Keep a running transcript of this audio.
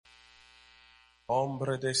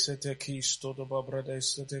Ombre de sete kisto do babre de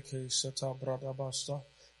sete kiseta brada basta.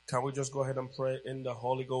 Can we just go ahead and pray in the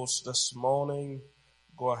Holy Ghost this morning?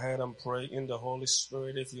 Go ahead and pray in the Holy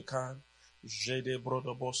Spirit if you can. Jede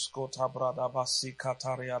brodo bosco tabrada basi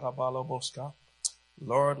kataria balo bosca.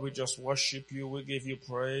 Lord, we just worship you. We give you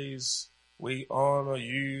praise. We honor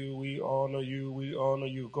you. We honor you. We honor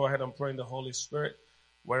you. Go ahead and pray in the Holy Spirit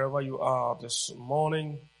wherever you are this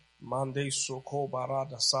morning. Mande soko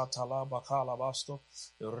barada satala bakala basto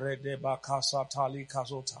rede bakasa tali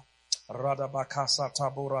kazota rada bakasa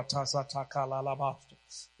tabura tasata kalala basto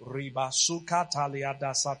riba suka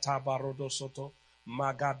taliada satabarodo soto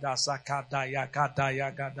magada sakada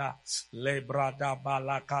yagada lebrada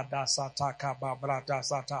balakada sataka babrada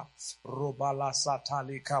sata rubala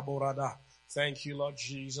satali kaburada. Thank you, Lord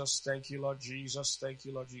Jesus. Thank you, Lord Jesus. Thank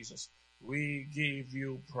you, Lord Jesus. We give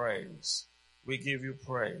you praise. We give you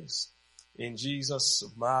praise. In Jesus'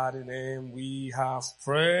 mighty name we have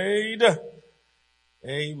prayed.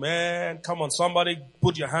 Amen. Come on, somebody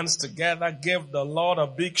put your hands together. Give the Lord a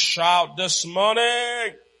big shout this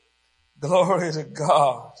morning. Glory to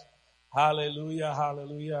God. Hallelujah,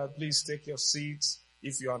 hallelujah. Please take your seats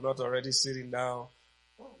if you are not already sitting down.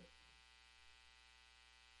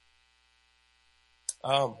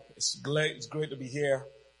 It's great to be here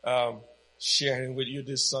sharing with you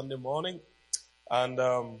this Sunday morning. And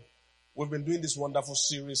we've been doing this wonderful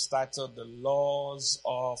series titled The Laws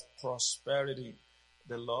of Prosperity.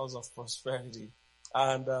 The Laws of Prosperity.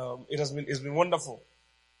 And it's been wonderful.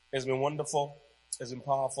 It's been wonderful. It's been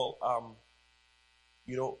powerful.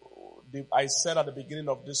 I said at the beginning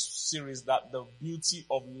of this series that the beauty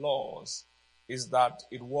of laws is that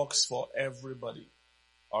it works for everybody.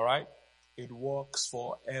 All right? It works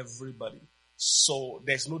for everybody. So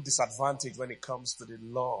there's no disadvantage when it comes to the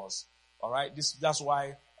laws. All right, that's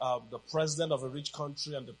why the president of a rich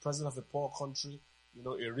country and the president of a poor country,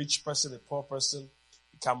 a rich person, a poor person,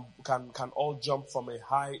 can all jump from a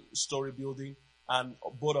high-story building, and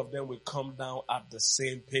both of them will come down at the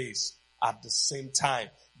same pace, at the same time.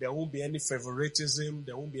 There won't be any favoritism.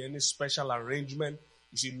 There won't be any special arrangement.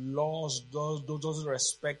 You see, laws doesn't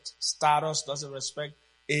respect status, doesn't respect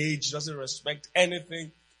age, doesn't respect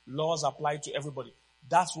anything. Laws apply to everybody.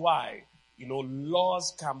 That's why.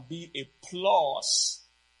 Laws can be a plus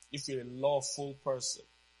if you're a lawful person.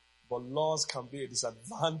 But laws can be a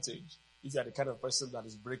disadvantage if you're the kind of person that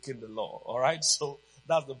is breaking the law. All right? So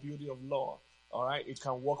that's the beauty of law. All right? It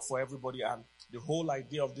can work for everybody. And the whole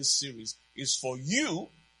idea of this series is for you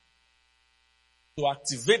to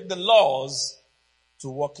activate the laws to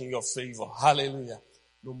work in your favor. Hallelujah.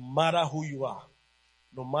 No matter who you are,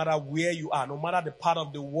 no matter where you are, no matter the part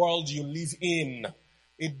of the world you live in,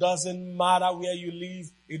 it doesn't matter where you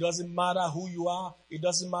live. It doesn't matter who you are. It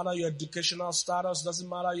doesn't matter your educational status. It doesn't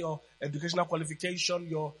matter your educational qualification,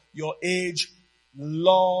 your age.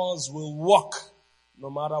 Laws will work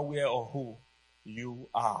no matter where or who you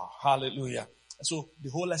are. Hallelujah. So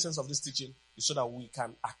the whole essence of this teaching is so that we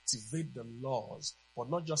can activate the laws, but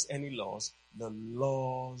not just any laws, the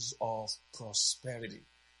laws of prosperity.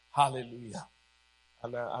 Hallelujah.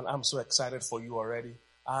 And I'm so excited for you already.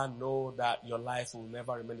 I know that your life will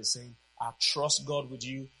never remain the same. I trust God with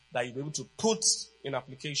you that you'll be able to put in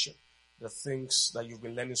application the things that you've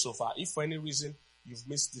been learning so far. If for any reason you've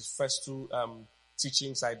missed the first two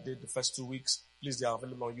teachings I did the first 2 weeks, please, they are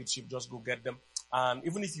available on YouTube. Just go get them. And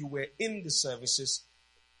even if you were in the services,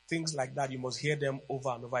 things like that, you must hear them over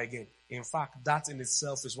and over again. In fact, that in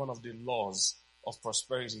itself is one of the laws of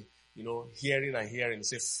prosperity. Hearing and hearing.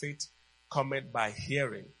 Say faith cometh by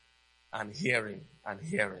hearing. And hearing and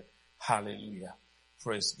hearing. Hallelujah.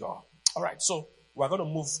 Praise God. All right, so we're going to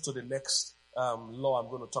move to the next law I'm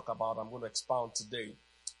going to talk about, I'm going to expound today,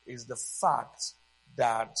 is the fact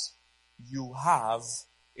that you have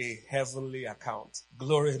a heavenly account.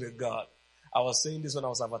 Glory to God. I was saying this when I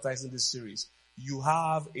was advertising this series. You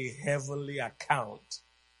have a heavenly account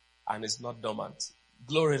and it's not dormant.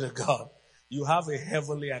 Glory to God. You have a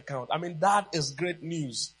heavenly account. I mean, that is great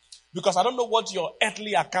news. Because I don't know what your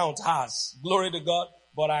earthly account has. Glory to God.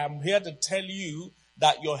 But I am here to tell you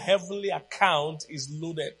that your heavenly account is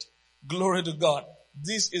loaded. Glory to God.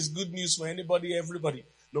 This is good news for anybody, everybody.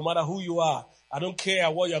 No matter who you are. I don't care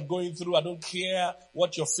what you're going through. I don't care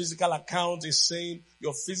what your physical account is saying.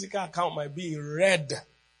 Your physical account might be in red.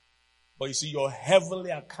 But you see, your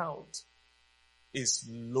heavenly account is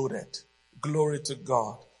loaded. Glory to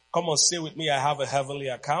God. Come on, say with me, I have a heavenly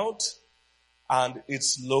account. And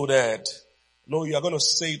it's loaded. No, you are going to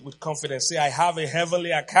say it with confidence. Say, I have a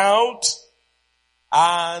heavenly account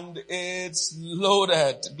and it's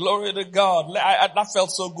loaded. Glory to God. That felt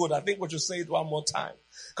so good. I think we should say it one more time.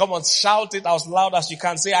 Come on, shout it as loud as you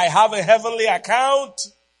can. Say, I have a heavenly account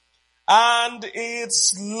and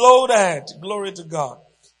it's loaded. Glory to God.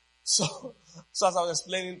 So as I was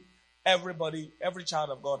explaining, every child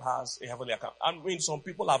of God has a heavenly account. I mean, some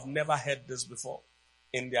people have never heard this before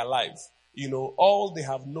in their life. All they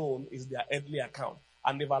have known is their earthly account.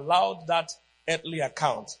 And they've allowed that earthly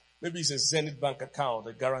account. Maybe it's a Zenith Bank account,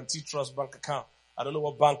 a Guaranteed Trust Bank account. I don't know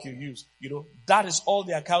what bank you use. That is all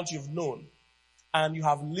the account you've known. And you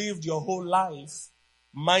have lived your whole life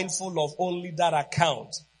mindful of only that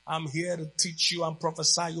account. I'm here to teach you and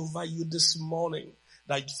prophesy over you this morning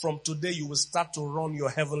that from today you will start to run your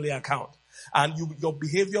heavenly account. And your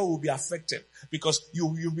behavior will be affected because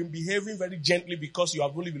you've been behaving very gently because you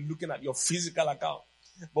have only been looking at your physical account.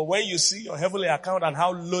 But when you see your heavenly account and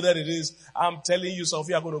how loaded it is, I'm telling you, some of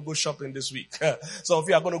you are going to go shopping this week. Some of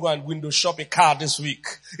you are going to go and window shop a car this week.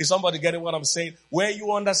 Is somebody getting what I'm saying? When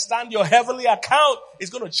you understand your heavenly account,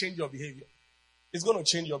 it's going to change your behavior. It's going to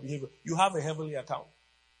change your behavior. You have a heavenly account.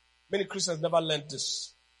 Many Christians never learned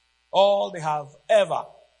this. All they have ever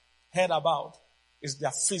heard about is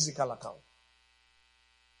their physical account.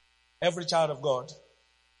 Every child of God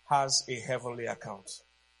has a heavenly account.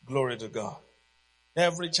 Glory to God.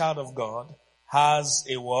 Every child of God has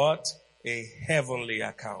a what? A heavenly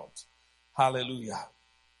account. Hallelujah.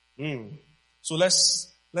 So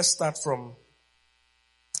let's start from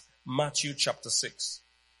Matthew chapter 6.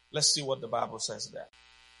 Let's see what the Bible says there.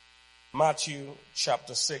 Matthew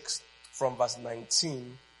chapter 6 from verse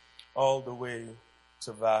 19 all the way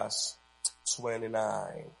to verse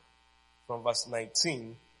 29. From verse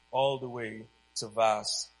 19 all the way to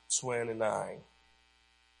verse 29.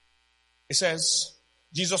 It says,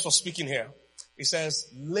 Jesus was speaking here. He says,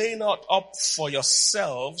 lay not up for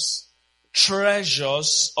yourselves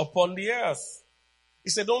treasures upon the earth. He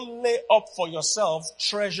said, don't lay up for yourself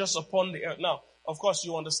treasures upon the earth. Now, of course,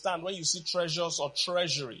 you understand when you see treasures or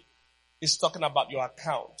treasury, it's talking about your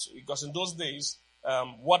account. Because in those days,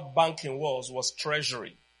 what banking was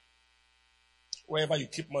treasury. Wherever you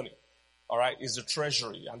keep money, all right, is the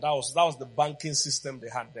treasury. And that was the banking system they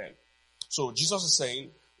had then. So Jesus is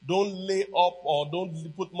saying, don't lay up or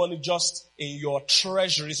don't put money just in your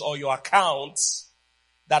treasuries or your accounts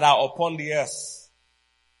that are upon the earth.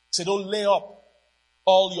 So don't lay up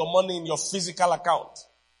all your money in your physical account.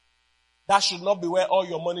 That should not be where all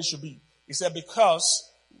your money should be. He said because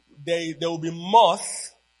there will be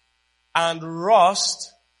moth and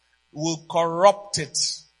rust will corrupt it.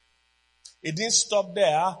 It didn't stop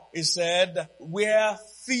there. He said where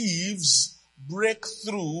thieves break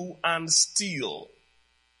through and steal.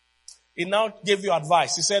 He now gave you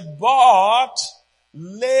advice. He said, but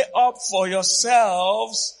lay up for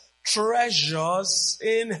yourselves treasures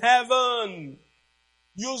in heaven.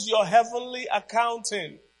 Use your heavenly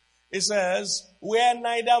accounting. It says, where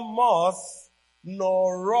neither moth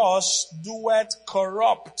nor rust doeth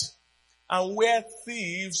corrupt, and where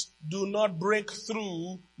thieves do not break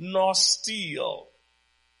through nor steal.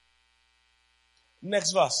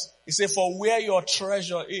 Next verse. He said, for where your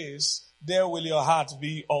treasure is, there will your heart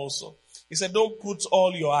be also. He said, don't put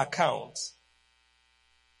all your accounts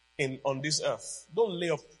on this earth. Don't lay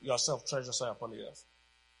up yourself treasures upon the earth.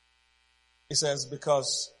 He says,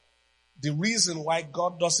 because the reason why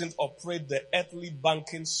God doesn't operate the earthly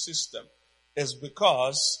banking system is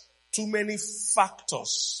because too many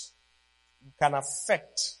factors can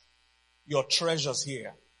affect your treasures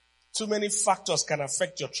here. Too many factors can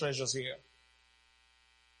affect your treasures here.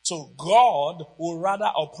 So God will rather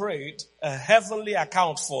operate a heavenly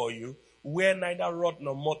account for you where neither rot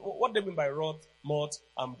nor moth. What do they mean by rot, moth,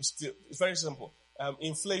 still? It's very simple.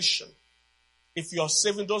 Inflation. If you're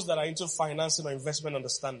saving, those that are into financing or investment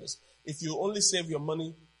understand this. If you only save your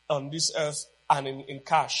money on this earth and in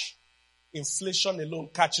cash, inflation alone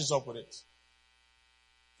catches up with it.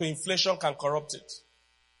 So inflation can corrupt it.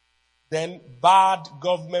 Then bad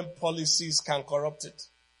government policies can corrupt it.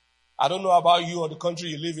 I don't know about you or the country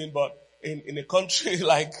you live in, but in a country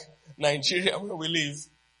like Nigeria where we live,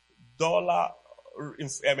 dollar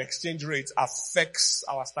exchange rate affects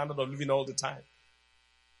our standard of living all the time.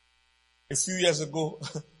 A few years ago,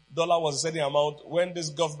 dollar was a certain amount. When this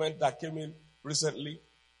government that came in recently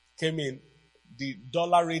came in, the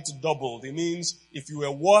dollar rate doubled. It means if you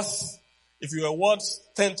were worth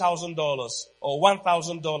 $10,000 or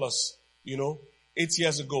 $1,000, 8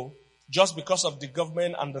 years ago, just because of the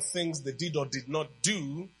government and the things they did or did not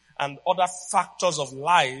do and other factors of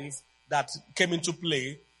life that came into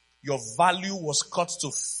play, your value was cut to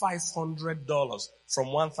 $500 from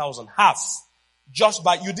 $1,000, half. Just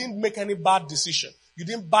by, you didn't make any bad decision. You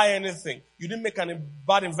didn't buy anything. You didn't make any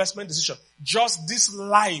bad investment decision. Just this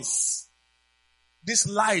life This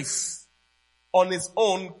life on its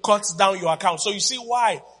own cuts down your account. So you see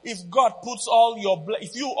why, if God puts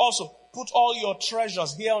if you also put all your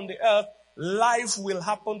treasures here on the earth, life will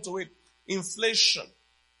happen to it. Inflation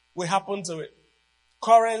will happen to it.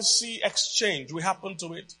 Currency exchange will happen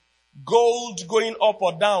to it. Gold going up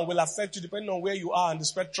or down will affect you depending on where you are in the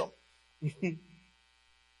spectrum.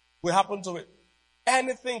 Will happen to it.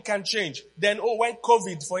 Anything can change. Then, when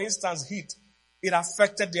COVID, for instance, hit, it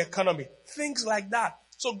affected the economy. Things like that.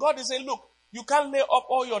 So God is saying, look, you can't lay up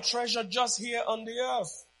all your treasure just here on the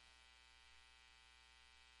earth.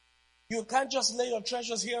 You can't just lay your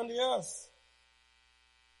treasures here on the earth.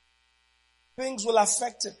 Things will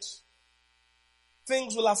affect it.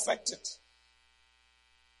 Things will affect it.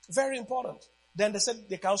 Very important. Then they said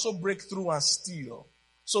they can also break through and steal.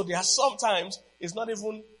 So there are sometimes, it's not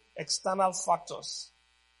even external factors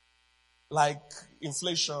like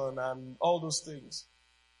inflation and all those things.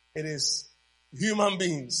 It is human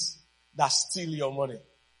beings that steal your money.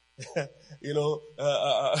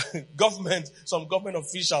 Some government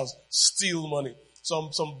officials steal money.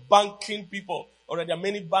 Some banking people, or there are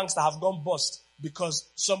many banks that have gone bust because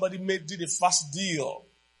somebody did a fast deal.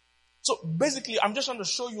 So basically, I'm just trying to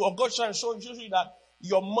show you, or God's trying to show you that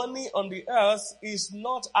your money on the earth is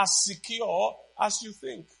not as secure as you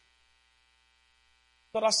think.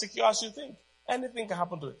 Not as secure as you think. Anything can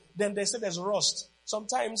happen to it. Then they say there's rust.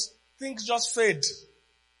 Sometimes things just fade.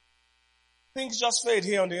 Things just fade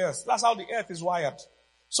here on the earth. That's how the earth is wired.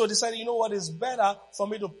 So they said, you know what, is better for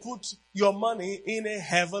me to put your money in a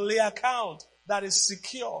heavenly account that is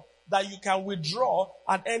secure, that you can withdraw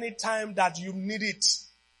at any time that you need it.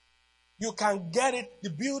 You can get it. The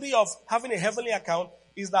beauty of having a heavenly account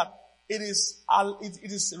is that it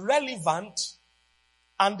is relevant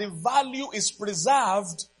and the value is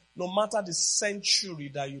preserved no matter the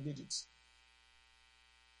century that you need it.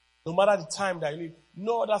 No matter the time that you need.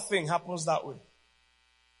 No other thing happens that way.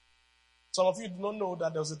 Some of you do not know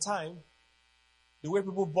that there was a time the way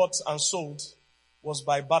people bought and sold was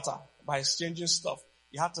by barter, by exchanging stuff.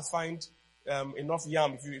 You had to find enough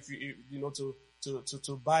yam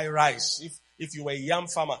to buy rice. If you were a yam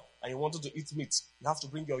farmer and you wanted to eat meat, you have to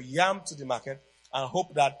bring your yam to the market and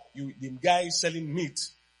hope that the guy selling meat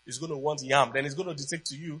is going to want yam. Then he's going to dictate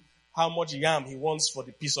to you how much yam he wants for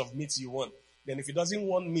the piece of meat you want. Then if he doesn't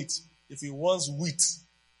want meat, if he wants wheat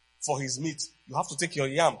for his meat, you have to take your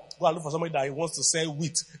yam. Go and look for somebody that he wants to sell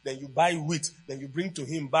wheat. Then you buy wheat. Then you bring to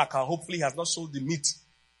him back and hopefully he has not sold the meat.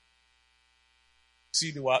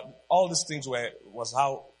 See, all these things was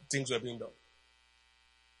how things were being done.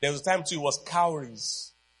 There was a time too, it was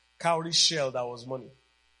cowries. Cowrie shell that was money.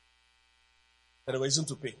 That they were using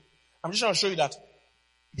to pay. I'm just trying to show you that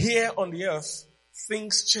here on the earth,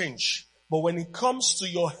 things change. But when it comes to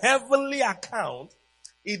your heavenly account,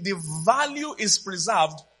 the value is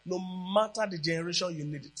preserved no matter the generation you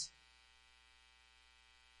need it.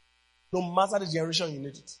 No matter the generation you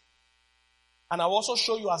need it. And I'll also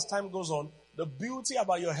show you as time goes on, the beauty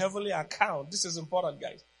about your heavenly account, this is important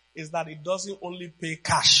guys, is that it doesn't only pay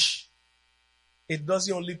cash. It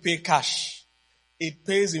doesn't only pay cash. It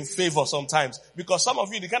pays in favor sometimes. Because some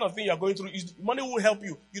of you, the kind of thing you're going through, money will help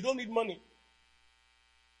you. You don't need money.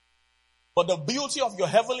 But the beauty of your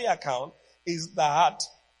heavenly account is that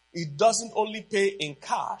it doesn't only pay in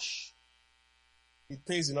cash. It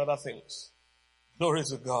pays in other things. Glory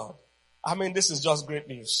to God. I mean, this is just great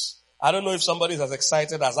news. I don't know if somebody is as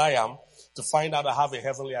excited as I am to find out I have a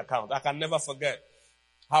heavenly account. I can never forget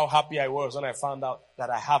how happy I was when I found out that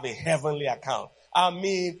I have a heavenly account. I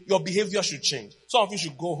mean, your behavior should change. Some of you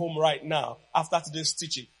should go home right now after today's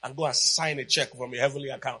teaching and go and sign a check from your heavenly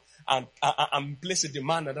account and place a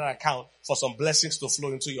demand on that account for some blessings to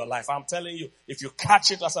flow into your life. I'm telling you, if you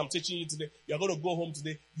catch it as I'm teaching you today, you're going to go home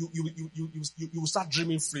today, you will start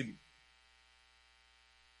dreaming freely.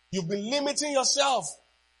 You've been limiting yourself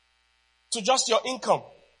to just your income.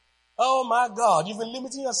 Oh my God, you've been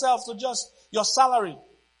limiting yourself to just your salary,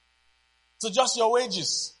 to just your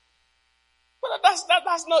wages. But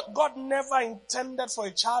that's not, God never intended for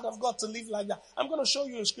a child of God to live like that. I'm going to show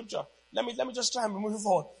you in scripture. Let me just try and move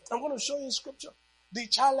forward. I'm going to show you in scripture. The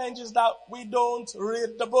challenge is that we don't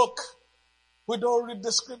read the book. We don't read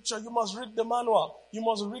the scripture. You must read the manual. You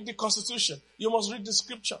must read the constitution. You must read the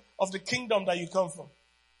scripture of the kingdom that you come from.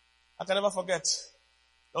 I can never forget.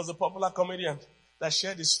 There was a popular comedian that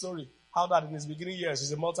shared his story. How that in his beginning years,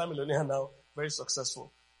 he's a multimillionaire now, very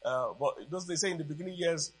successful. But they say in the beginning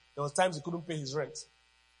years, there was times he couldn't pay his rent.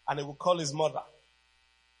 And he would call his mother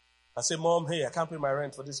and say, Mom, hey, I can't pay my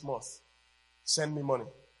rent for this month. Send me money.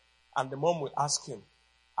 And the mom would ask him,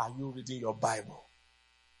 are you reading your Bible?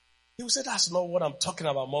 He will say, that's not what I'm talking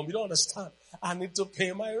about, Mom. You don't understand. I need to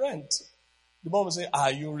pay my rent. The mom will say, are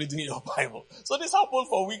you reading your Bible? So this happened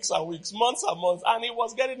for weeks and weeks, months and months, and it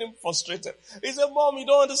was getting him frustrated. He said, Mom, you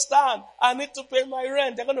don't understand. I need to pay my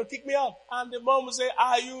rent. They're going to kick me out. And the mom will say,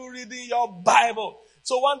 are you reading your Bible?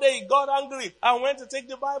 So one day he got angry and went to take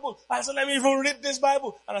the Bible. I said, let me even read this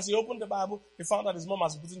Bible. And as he opened the Bible, he found that his mom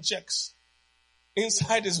has put in checks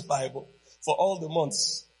inside his Bible for all the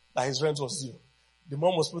months that his rent was due. The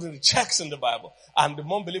mom was putting the checks in the Bible. And the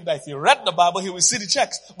mom believed that if he read the Bible, he would see the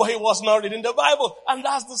checks. But he was not reading the Bible. And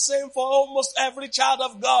that's the same for almost every child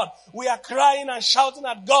of God. We are crying and shouting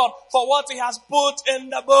at God for what he has put in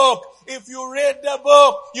the book. If you read the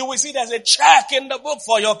book, you will see there's a check in the book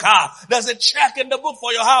for your car. There's a check in the book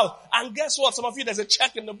for your house. And guess what? Some of you, there's a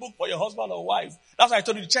check in the book for your husband or wife. That's why I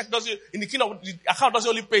told you the check doesn't, in the kingdom, the account doesn't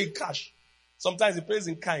only pay in cash. Sometimes it pays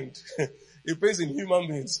in kind. He pays in human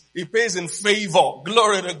beings. He pays in favor.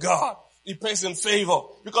 Glory to God. He pays in favor.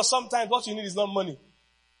 Because sometimes what you need is not money.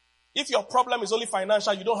 If your problem is only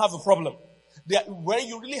financial, you don't have a problem. When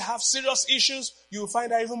you really have serious issues, you will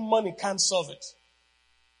find that even money can't solve it.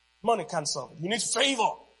 Money can't solve it. You need favor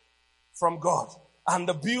from God. And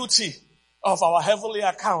the beauty of our heavenly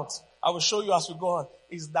account, I will show you as we go on,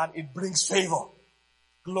 is that it brings favor.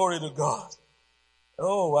 Glory to God.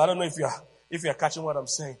 Oh, I don't know if you're catching what I'm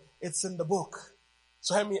saying. It's in the book.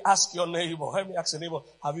 So let me ask your neighbor,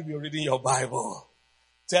 have you been reading your Bible?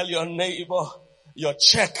 Tell your neighbor, your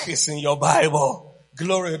check is in your Bible.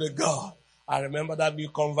 Glory to God. I remember that new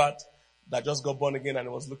convert that just got born again and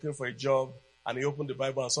he was looking for a job and he opened the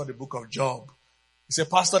Bible and saw the book of Job. He said,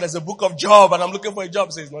 Pastor, there's a book of Job and I'm looking for a job.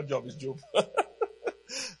 He said, it's not Job, it's Job.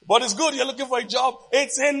 But it's good, you're looking for a job.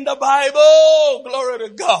 It's in the Bible. Glory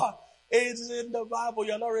to God. It's in the Bible.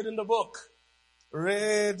 You're not reading the book.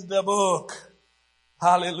 Read the book.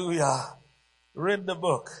 Hallelujah. Read the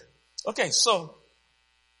book. Okay, so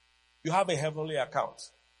you have a heavenly account.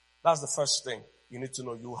 That's the first thing you need to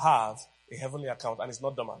know. You have a heavenly account and it's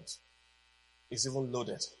not dormant. It's even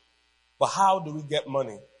loaded. But how do we get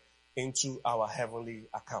money into our heavenly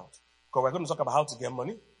account? Because we're going to talk about how to get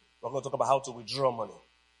money. We're going to talk about how to withdraw money.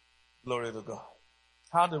 Glory to God.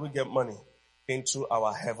 How do we get money into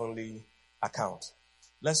our heavenly account?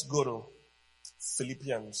 Let's go to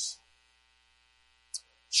Philippians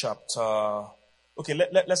chapter,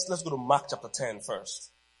 let's go to Mark chapter 10 first.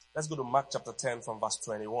 Let's go to Mark chapter 10 from verse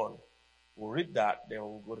 21. We'll read that, then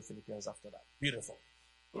we'll go to Philippians after that. Beautiful.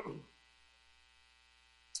 He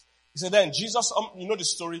said then, Jesus, you know the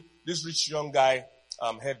story, this rich young guy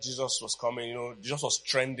heard Jesus was coming, Jesus was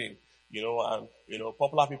trending, and,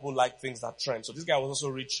 popular people like things that trend. So this guy was also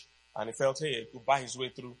rich and he felt, hey, he could buy his way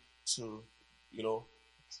through to,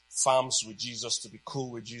 farms with Jesus, to be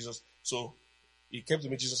cool with Jesus. So he came to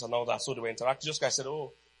meet Jesus and all that. So they were interacting. Jesus guy said,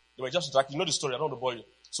 they were just interacting. You know the story. I don't want to bore you.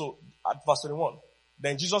 So at verse 21,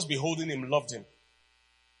 then Jesus beholding him loved him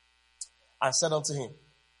and said unto him,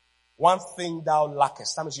 one thing thou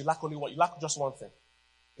lackest. That means you lack only one. You lack just one thing.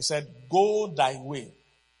 He said, go thy way.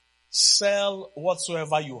 Sell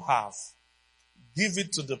whatsoever you have. Give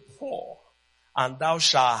it to the poor. And thou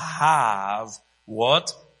shalt have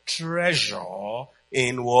what? Treasure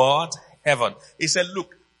in what? Heaven. He said,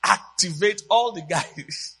 look, activate all the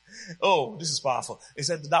guys. Oh, this is powerful. He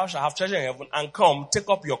said, thou shalt have treasure in heaven and come, take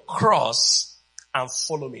up your cross and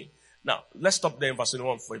follow me. Now, let's stop there in verse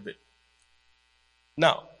 21 for a bit.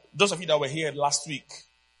 Now, those of you that were here last week,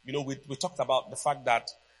 we talked about the fact that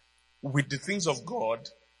with the things of God,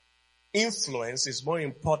 influence is more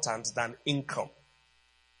important than income.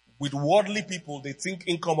 With worldly people, they think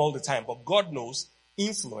income all the time, but God knows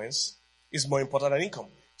influence is more important than income.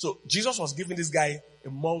 So Jesus was giving this guy a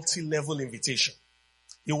multi-level invitation.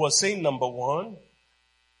 He was saying, number one,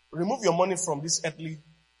 remove your money from this earthly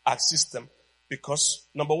system because,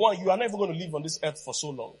 number one, you are never going to live on this earth for so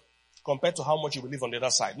long compared to how much you will live on the other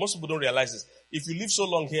side. Most people don't realize this. If you live so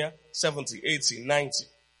long here, 70, 80, 90.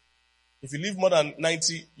 If you live more than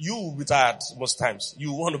 90, you will be tired most times.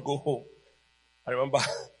 You want to go home. I remember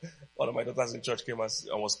one of my daughters in church came and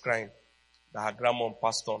was crying that her grandmom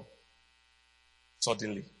passed on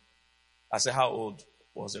suddenly. I said, how old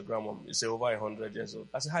was your grandmom? He said, over 100 years old.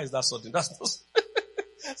 I said, how is that sudden? That's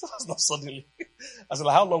not suddenly. I said,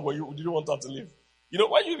 like, how long did you want her to live?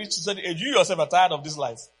 When you reach a certain age, you yourself are tired of this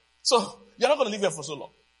life. So, you're not going to live here for so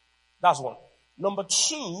long. That's one. Number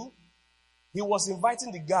two, he was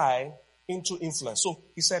inviting the guy into influence. So,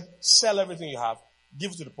 he said, sell everything you have,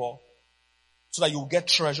 give it to the poor, so that you will get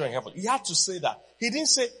treasure in heaven. He had to say that. He didn't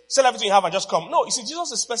say, sell everything you have and just come. No, you see,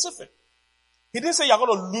 Jesus is specific. He didn't say you're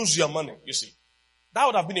going to lose your money, you see. That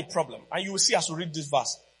would have been a problem. And you will see as we read this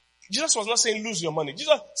verse. Jesus was not saying lose your money.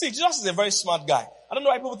 Jesus is a very smart guy. I don't know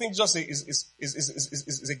why people think Jesus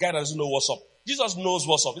is a guy that doesn't know what's up. Jesus knows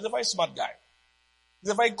what's up. He's a very smart guy.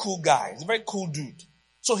 He's a very cool guy. He's a very cool dude.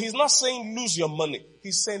 So he's not saying lose your money.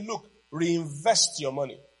 He's saying, look, reinvest your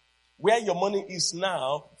money. Where your money is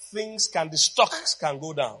now, the stocks can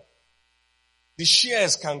go down. The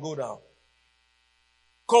shares can go down.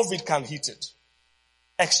 COVID can hit it.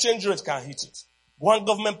 Exchange rate can hit it. One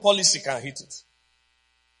government policy can hit it.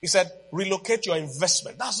 He said, relocate your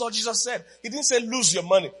investment. That's what Jesus said. He didn't say lose your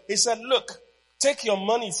money. He said, look, take your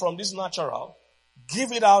money from this natural,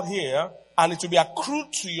 give it out here, and it will be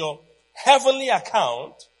accrued to your heavenly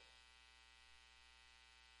account.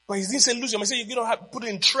 But he didn't say lose your money. He said, you don't have to put it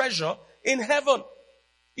in treasure in heaven.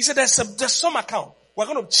 He said, there's some account. We're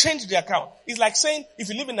going to change the account. It's like saying, if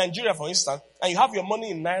you live in Nigeria, for instance, and you have your money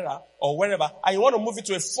in Naira or wherever, and you want to move it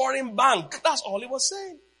to a foreign bank. That's all he was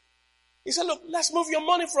saying. He said, look, let's move your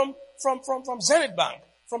money from Zenith Bank,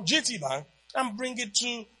 from GT Bank, and bring it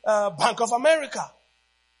to Bank of America,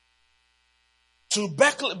 to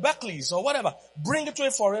Berkeley's or whatever. Bring it to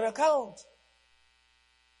a foreign account.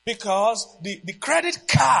 Because the credit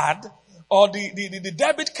card or the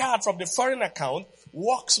debit card from the foreign account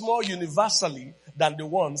works more universally than the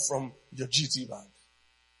one from your GT Bank.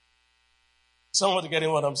 Someone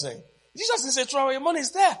getting what I'm saying? Jesus didn't say throw away your money, it's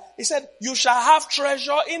there. He said, you shall have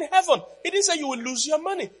treasure in heaven. He didn't say you will lose your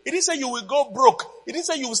money. He didn't say you will go broke. He didn't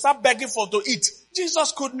say you will start begging to eat.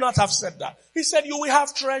 Jesus could not have said that. He said you will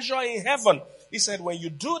have treasure in heaven. He said when you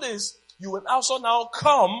do this, you will also now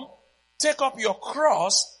come, take up your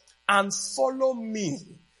cross, and follow me.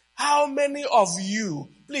 How many of you,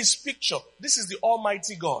 please picture, this is the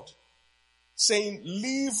Almighty God saying,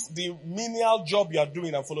 leave the menial job you are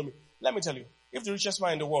doing and follow me. Let me tell you, if the richest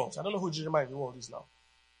man in the world, I don't know who the richest man in the world is now.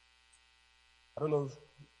 I don't know.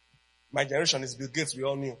 My generation is Bill Gates, we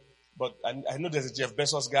all knew. But I know there's a Jeff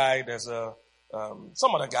Bezos guy, there's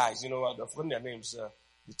some other guys, I've forgotten their names,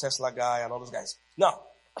 the Tesla guy and all those guys. Now,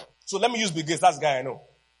 so let me use Bill Gates, that's the guy I know.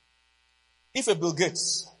 If a Bill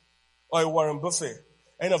Gates or a Warren Buffett,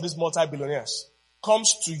 any of these multi-billionaires,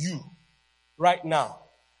 comes to you right now,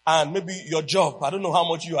 and maybe your job, I don't know how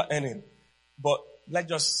much you are earning, but let's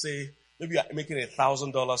just say, maybe you're making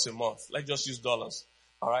 $1,000 a month. Let's just use dollars.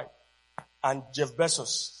 All right. And Jeff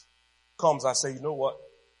Bezos comes and say, you know what?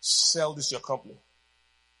 Sell this your company.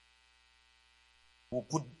 We'll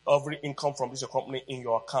put every income from this your company in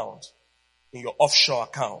your account, in your offshore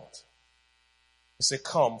account. He said,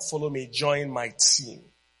 come, follow me, join my team.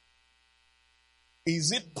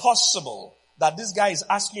 Is it possible that this guy is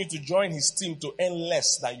asking you to join his team to earn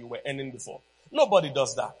less than you were earning before? Nobody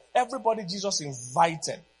does that. Everybody Jesus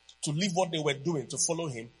invited to leave what they were doing to follow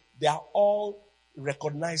him, they are all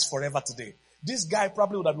recognized forever today. This guy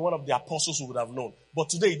probably would have been one of the apostles who would have known. But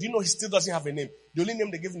today, do you know he still doesn't have a name? The only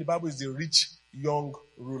name they give in the Bible is the rich young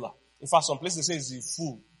ruler. In fact, some places they say he's the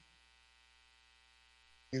fool.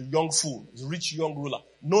 A young fool. He's a rich young ruler.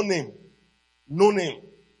 No name. No name.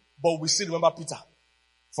 But we still remember Peter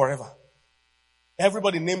forever.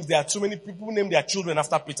 Everybody names, there are too many people name their children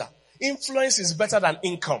after Peter. Influence is better than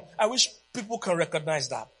income. I wish people can recognize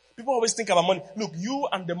that. People always think about money. Look, you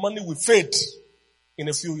and the money will fade in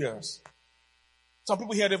a few years. Some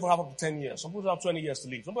people here, they will have up to 10 years. Some people have 20 years to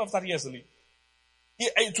live. Some people have 30 years to live.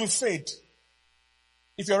 It will fade.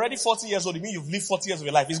 If you're already 40 years old, it means you've lived 40 years of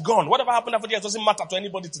your life. It's gone. Whatever happened after 40 years doesn't matter to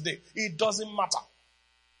anybody today. It doesn't matter.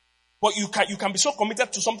 But you can be so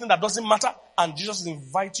committed to something that doesn't matter, and Jesus is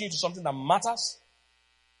inviting you to something that matters.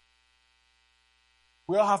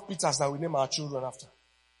 We all have Peters that we name our children after.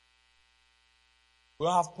 We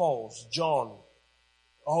all have Pauls, John,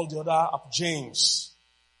 all the other, James.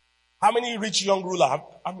 How many rich young ruler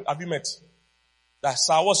have you met?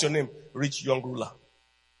 Sir, what's your name? Rich young ruler.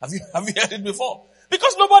 Have you heard it before?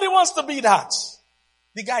 Because nobody wants to be that.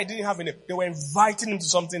 The guy didn't have a name. They were inviting him to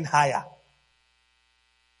something higher.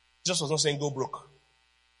 Jesus was not saying go broke.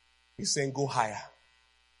 He's saying go higher.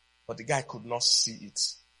 But the guy could not see it.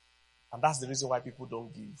 And that's the reason why people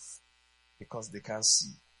don't give. Because they can't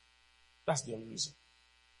see. That's the only reason.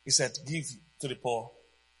 He said, give to the poor.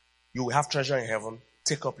 You will have treasure in heaven.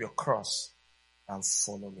 Take up your cross and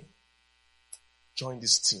follow me. Join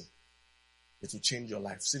this team. It will change your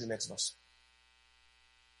life. See the next verse.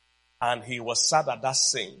 And he was sad at that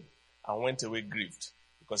saying and went away grieved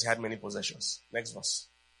because he had many possessions. Next verse.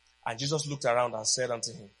 And Jesus looked around and said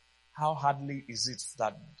unto him, how hardly is it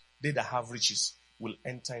that they that have riches will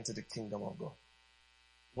enter into the kingdom of God?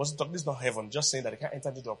 This is not heaven, just saying that they can't enter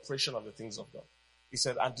into the operation of the things of God. He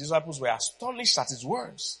said, and the disciples were astonished at his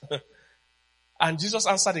words. And Jesus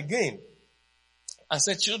answered again and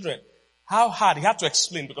said, children, How hard? He had to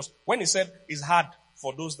explain, because when he said it's hard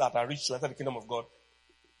for those that are rich to enter the kingdom of God,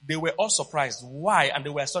 they were all surprised. Why? And they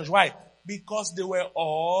were astonished. Why? Because they were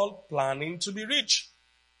all planning to be rich.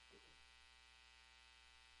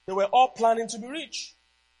 They were all planning to be rich.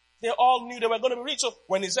 They all knew they were going to be rich. So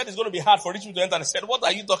when he said it's going to be hard for rich people to enter, they said, what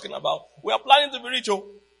are you talking about? We are planning to be rich. Oh.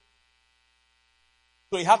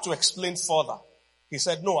 So he had to explain further. He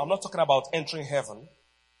said, no, I'm not talking about entering heaven.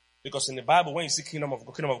 Because in the Bible, when you see kingdom of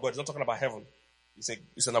God, it's not talking about heaven.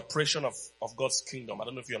 It's an operation of God's kingdom. I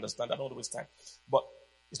don't know if you understand. I don't want to waste time. But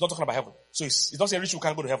it's not talking about heaven. So it's not saying rich people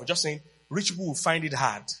can't go to heaven. Just saying rich people will find it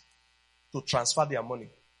hard to transfer their money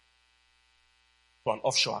to an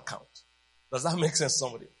offshore account. Does that make sense to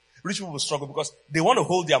somebody? Rich people will struggle because they want to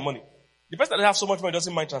hold their money. The person that have so much money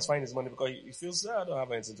doesn't mind transferring his money because he feels, I don't have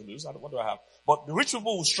anything to lose. What do I have? But the rich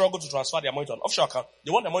people will struggle to transfer their money to an offshore account.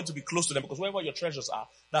 They want their money to be close to them because wherever your treasures are,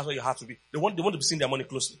 that's where you have to be. They want to be seeing their money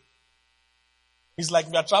closely. It's like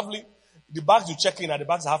if you are traveling, the bags you check in are the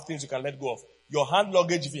bags that have things you can let go of. Your hand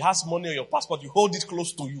luggage, if it has money or your passport, you hold it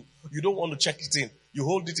close to you. You don't want to check it in. You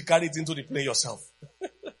hold it, you carry it into the plane yourself.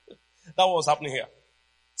 That was happening here.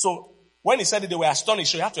 So, when he said it, they were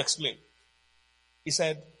astonished, so he had to explain. He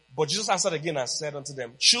said, but Jesus answered again and said unto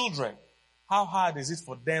them, children, how hard is it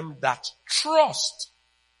for them that trust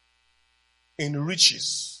in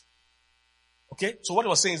riches? Okay? So what he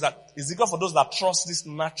was saying is that it's difficult for those that trust this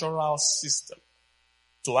natural system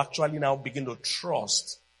to actually now begin to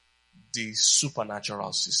trust the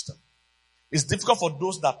supernatural system. It's difficult for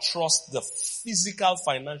those that trust the physical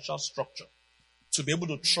financial structure to be able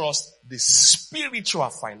to trust the spiritual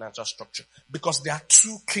financial structure. Because there are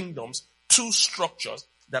two kingdoms, two structures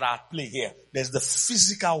that are at play here. There's the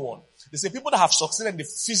physical one. They say people that have succeeded in the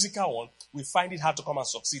physical one, we find it hard to come and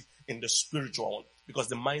succeed in the spiritual one because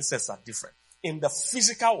the mindsets are different. In the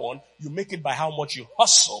physical one, you make it by how much you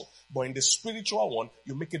hustle, but in the spiritual one,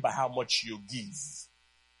 you make it by how much you give.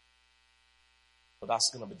 So that's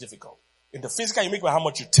going to be difficult. In the physical, you make it by how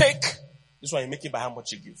much you take. This one, you make it by how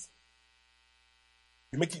much you give.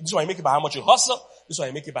 This one, you make it by how much you hustle. This one,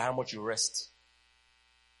 you make it by how much you rest.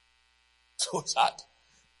 So it's hard.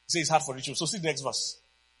 He says it's hard for rich people. So see the next verse.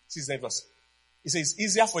 He says it's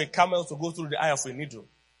easier for a camel to go through the eye of a needle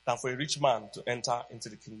than for a rich man to enter into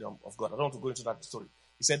the kingdom of God. I don't want to go into that story.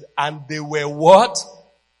 He said, and they were what?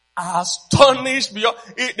 Astonished beyond.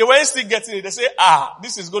 They weren't still getting it. They say,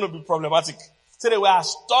 this is going to be problematic. So they were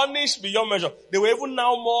astonished beyond measure. They were even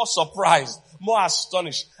now more surprised, more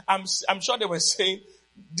astonished. I'm sure they were saying,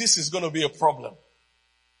 this is going to be a problem.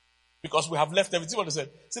 Because we have left everything what they said.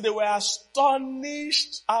 So they were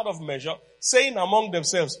astonished out of measure, saying among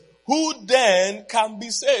themselves, who then can be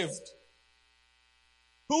saved?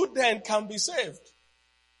 Who then can be saved?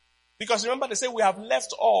 Because remember they say we have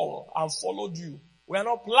left all and followed you. We are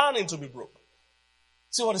not planning to be broke.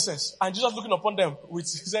 See what it says. And Jesus looking upon them, he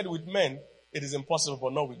said with men, it is impossible,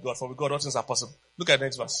 but not with God. For with God all things are possible. Look at the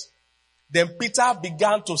next verse. Then Peter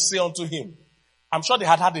began to say unto him, I'm sure they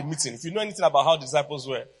had a meeting. If you know anything about how the disciples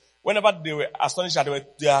were, whenever they were astonished that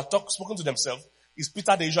they had spoken to themselves, it's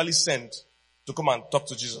Peter they usually send to come and talk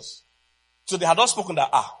to Jesus. So they had all spoken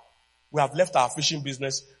that, we have left our fishing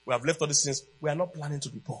business, we have left all these things, we are not planning to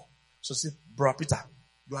be poor. So say, Brother Peter,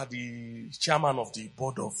 you are the chairman of the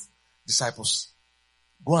board of disciples.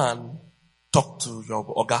 Go and talk to your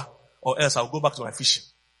Oga, or else I'll go back to my fishing.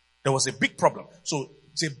 There was a big problem. So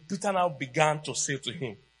Peter now began to say to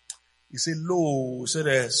him, he said,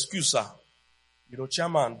 excuse sir.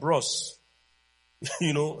 Chairman, bros,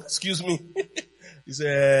 excuse me. He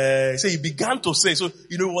said, he began to say, so,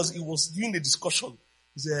 it was during the discussion.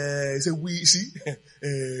 He said,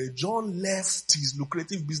 John left his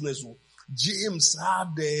lucrative business. James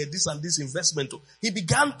had this and this investment. He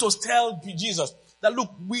began to tell Jesus that,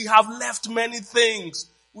 look, we have left many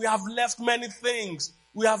things. We have left many things.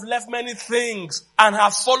 We have left many things and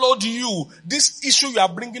have followed you. This issue you are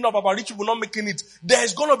bringing up about rich people not making it, there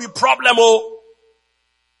is going to be problem.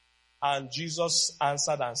 And Jesus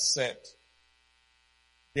answered and said,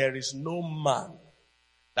 there is no man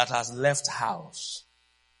that has left house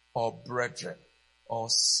or brethren or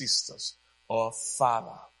sisters or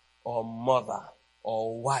father or mother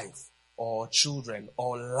or wife or children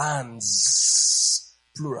or lands,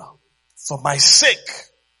 plural, for my sake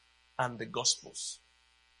and the gospels.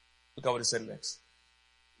 Look at what he said next.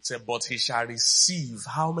 He said, but he shall receive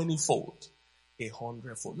how many fold?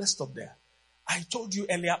 100-fold. Let's stop there. I told you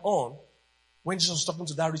earlier on, when Jesus was talking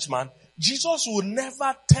to that rich man, Jesus will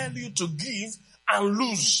never tell you to give and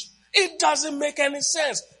lose. It doesn't make any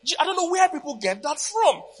sense. I don't know where people get that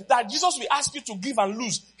from. That Jesus will ask you to give and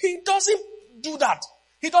lose. He doesn't do that.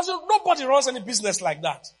 Nobody runs any business like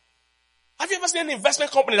that. Have you ever seen an investment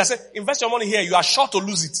company that said, invest your money here, you are sure to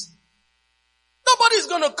lose it? Nobody's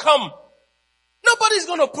going to come. Nobody's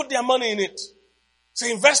going to put their money in it.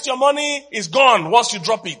 Say, invest your money, it's gone once you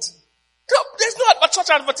drop it. No, there's no such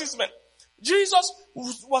advertisement. Jesus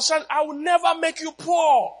was saying, I will never make you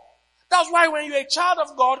poor. That's why when you're a child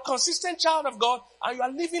of God, consistent child of God, and you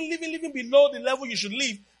are living below the level you should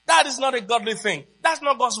live, that is not a godly thing. That's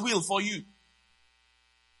not God's will for you.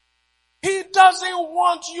 He doesn't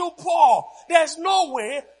want you poor. There's no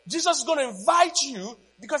way Jesus is going to invite you,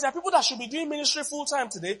 because there are people that should be doing ministry full time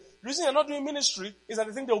today. The reason they're not doing ministry is that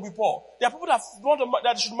they think they will be poor. There are people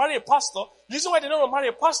that should marry a pastor. The reason why they don't want to marry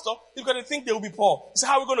a pastor is because they think they will be poor. It's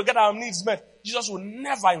how we're going to get our needs met. Jesus will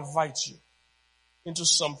never invite you into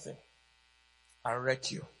something and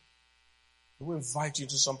wreck you. He will invite you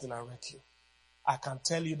into something and wreck you. I can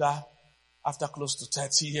tell you that after close to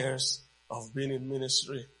 30 years of being in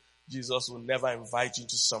ministry, Jesus will never invite you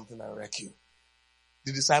into something and wreck you.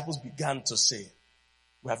 The disciples began to say,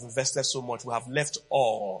 we have invested so much, we have left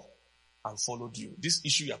all and followed you. This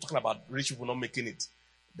issue you're talking about, rich people not making it,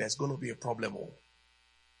 there's going to be a problem.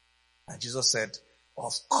 And Jesus said,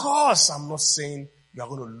 of course, I'm not saying you're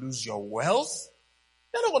going to lose your wealth.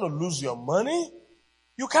 You're not going to lose your money.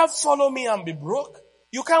 You can't follow me and be broke.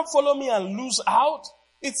 You can't follow me and lose out.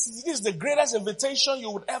 This is the greatest invitation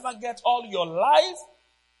you would ever get all your life.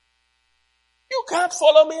 You can't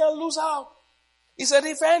follow me and lose out. He said,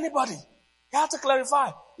 if anybody, you have to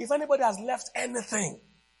clarify, if anybody has left anything,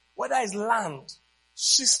 whether it's land,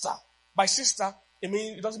 sister, by sister,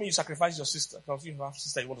 it doesn't mean you sacrifice your sister. Because if you have a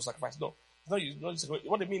sister you want to sacrifice, no.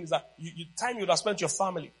 What it means is that time you would have spent your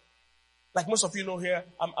family. Like most of you know here,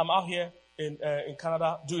 I'm out here in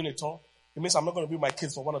Canada doing a tour. It means I'm not going to be with my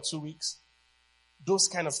kids for 1 or 2 weeks. Those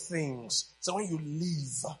kind of things. So when you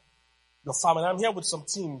leave your family, I'm here with some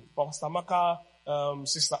team, Pastor Maka,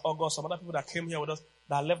 Sister August, some other people that came here with us,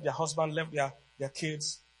 that left their husband, left their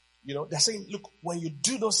kids. You know, they're saying, look, when you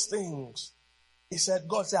do those things, he said,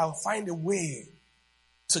 God said, I'll find a way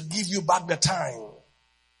to give you back the time,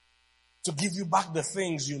 to give you back the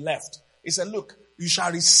things you left. He said, look, you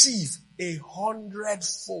shall receive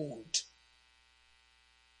 100-fold.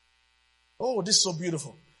 Oh, this is so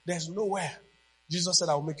beautiful. There's nowhere Jesus said,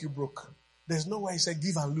 I will make you broke. There's nowhere he said,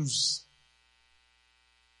 give and lose.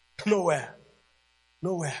 Nowhere.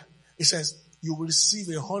 He says, you will receive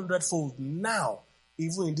 100-fold now,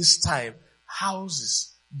 even in this time,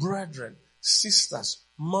 houses, brethren, sisters,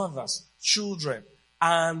 mothers, children,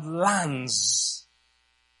 and lands.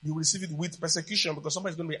 You will receive it with persecution, because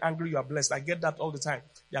somebody's going to be angry you are blessed. I get that all the time.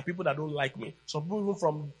 There are people that don't like me. Some people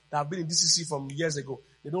even that have been in DCC from years ago,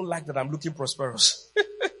 they don't like that I'm looking prosperous.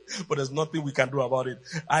 But there's nothing we can do about it.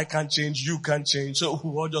 I can't change, you can't change, so we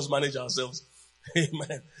all just manage ourselves.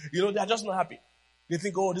 Amen. You know, they're just not happy. They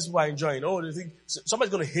think, oh, these people are enjoying. Oh, they think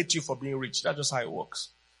somebody's going to hate you for being rich. That's just how it works.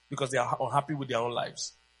 Because they are unhappy with their own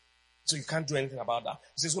lives. So you can't do anything about that.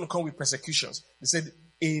 He says it's going to come with persecutions. He said,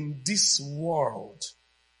 in this world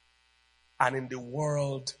and in the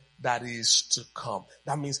world that is to come.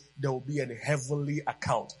 That means there will be a heavenly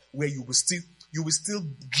account where you will still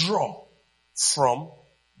draw from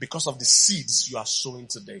because of the seeds you are sowing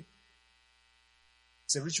today.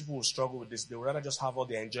 So rich people will struggle with this. They will rather just have all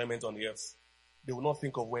their enjoyment on the earth. They will not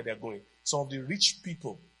think of where they're going. Some of the rich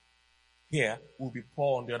people here will be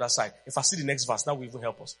poor on the other side. If I see the next verse, that will even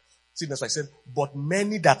help us. See the next verse. I said, but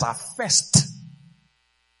many that are first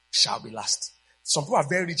shall be last. Some people are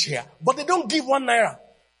very rich here, but they don't give 1 naira.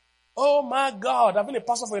 Oh my God, I've been a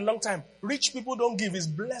pastor for a long time. Rich people don't give. It's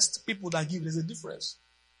blessed people that give. There's a difference.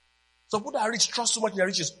 Some people that are rich trust so much in their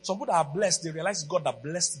riches. Some people that are blessed, they realize it's God that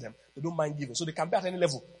blessed them. They don't mind giving. So they can be at any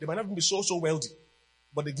level. They might not even be so wealthy,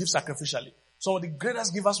 but they give sacrificially. Some of the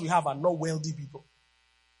greatest givers we have are not wealthy people.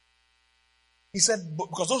 He said,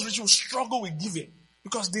 because those rich people struggle with giving,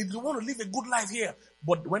 because they want to live a good life here.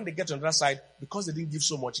 But when they get on the other side, because they didn't give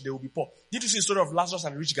so much, they will be poor. Did you see the story of Lazarus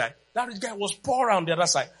and the rich guy? That rich guy was poor on the other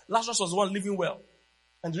side. Lazarus was the one living well.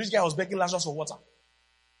 And the rich guy was begging Lazarus for water.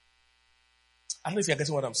 I don't know if you're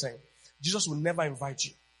getting what I'm saying. Jesus will never invite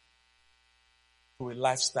you to a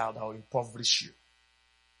lifestyle that will impoverish you.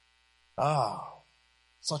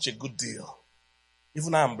 Such a good deal.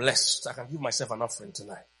 Even I am blessed. I can give myself an offering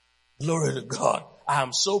tonight. Glory to God. I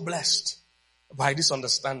am so blessed by this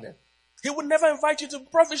understanding. He would never invite you to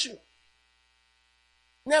impoverish you.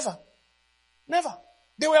 Never.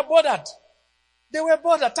 They were bothered.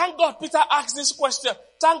 Thank God Peter asked this question.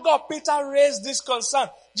 Thank God Peter raised this concern.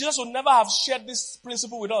 Jesus would never have shared this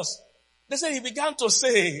principle with us. They said he began to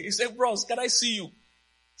say, he said, bros, can I see you? He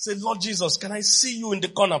said, Lord Jesus, can I see you in the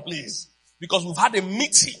corner, please? Because we've had a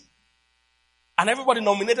meeting. And everybody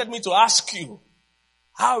nominated me to ask you,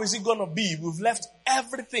 how is it going to be? We've left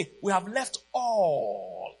everything. We have left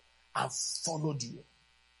all and followed you.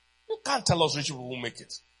 You can't tell us rich people won't make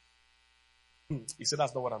it. He said,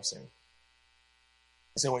 that's not what I'm saying.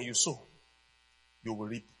 He said, when you sow, you will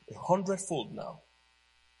reap 100-fold now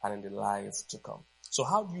and in the life to come. So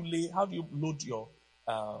how do you load your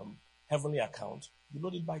heavenly account? You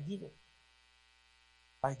load it by giving.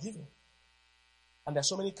 By giving. And there's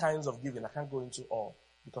so many kinds of giving. I can't go into all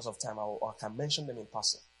because of time. I can mention them in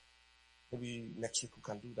passing. Maybe next week we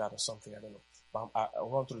can do that or something. I don't know. But I'll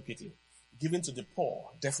run through quickly. Giving to the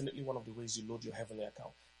poor, definitely one of the ways you load your heavenly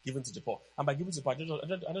account. Giving to the poor. And by giving to the poor,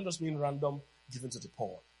 I don't just mean random giving to the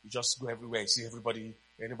poor. You just go everywhere, you see anybody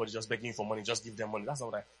just begging for money, just give them money. That's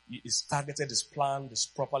not it's targeted, it's planned, it's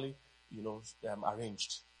properly,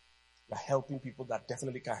 arranged. You're helping people that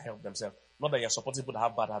definitely can't help themselves. Not that you're supporting people that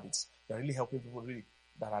have bad habits. You're really helping people really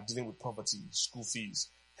that are dealing with poverty, school fees,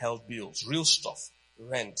 health bills, real stuff,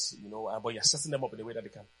 rent, but you're setting them up in a way that they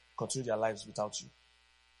can continue their lives without you.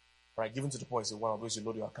 Right? Giving to the poor is one of those you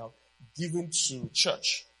load your account. Giving to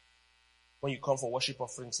church. When you come for worship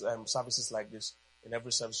offerings, services like this, in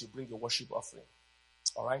every service you bring your worship offering.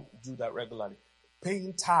 All right? Do that regularly.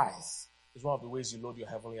 Paying tithe is one of the ways you load your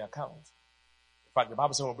heavenly account. In fact, the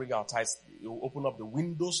Bible says when we bring our tithes, it will open up the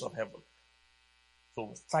windows of heaven.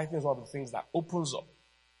 So tithing is one of the things that opens up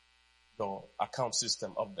your account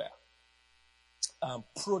system up there.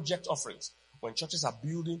 Project offerings. When churches are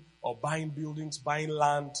building or buying buildings, buying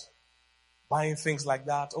land, buying things like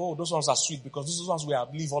that. Oh, those ones are sweet because those ones will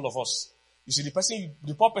outlive all of us. You see, the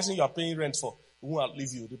poor person you are paying rent for won't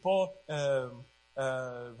outlive you. The poor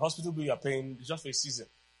hospital bill you are paying is just for a season.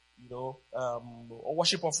 Or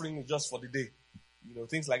worship offering is just for the day.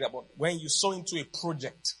 Things like that. But when you sow into a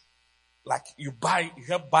project, like you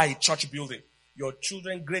help buy a church building, your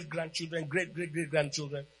children, great-grandchildren,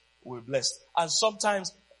 great-great-great-grandchildren will be blessed. And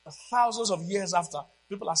sometimes, thousands of years after,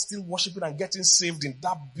 people are still worshiping and getting saved in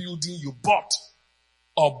that building you bought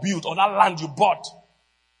or built or that land you bought.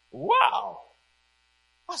 Wow.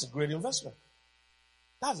 That's a great investment.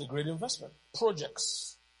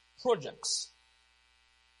 Projects.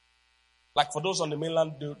 Like for those on the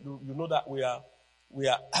mainland, you know that we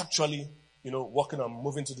are actually, working on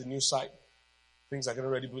moving to the new site. Things are getting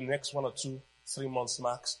ready. But the next 1 or 2, 3 months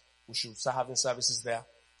max, we should start having services there.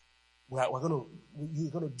 You're going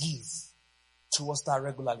to give towards that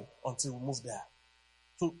regularly until we move there.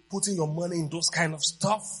 So putting your money in those kind of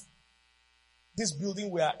stuff. This building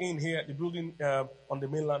we are in here, the building on the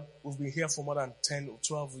mainland, we've been here for more than 10 or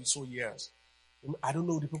 12 or so years. I don't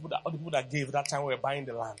know all the people that gave that time we were buying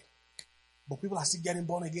the land. But people are still getting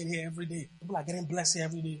born again here every day. People are getting blessed here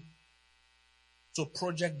every day. So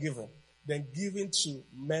project giving. Then giving to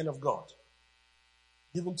men of God.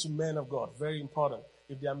 Giving to men of God. Very important.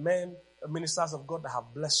 If there are ministers of God that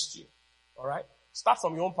have blessed you. All right? Start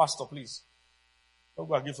from your own pastor, please. Don't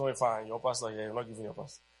go and give someone fine. Your pastor here, you're not giving your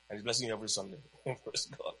pastor. And he's blessing you every Sunday. Praise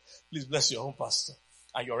God. Please bless your own pastor.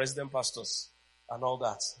 And your resident pastors. And all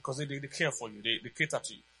that. Because they care for you. They cater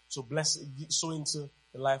to you. So sow into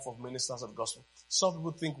the life of ministers of the gospel. Some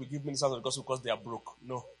people think we give ministers of the gospel because they are broke.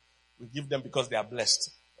 No. We give them because they are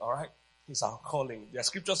blessed. All right? It's our calling. There are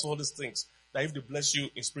scriptures for all these things. That if they bless you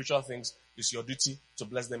in spiritual things, it's your duty to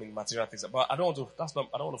bless them in material things. But I don't want to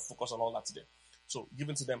focus on all that today. So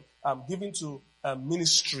giving to them, giving to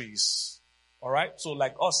ministries. All right. So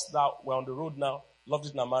like us that we're on the road now, loved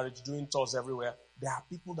it in our marriage, doing tours everywhere. There are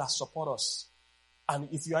people that support us. And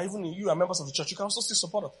if you are members of the church, you can also still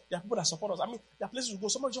support us. There are people that support us. I mean, there are places we go.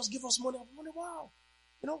 Somebody just give us money. Wow.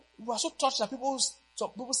 We are so touched that people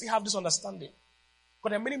still have this understanding. But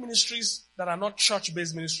there are many ministries that are not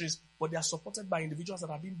church-based ministries, but they are supported by individuals that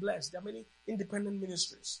have been blessed. There are many independent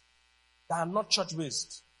ministries that are not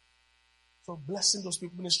church-based. So blessing those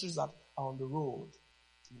people, ministries that are on the road,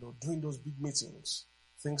 doing those big meetings,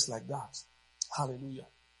 things like that. Hallelujah.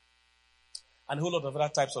 And a whole lot of other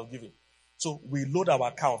types of giving. So we load our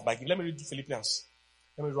account by giving. Let me read Philippians.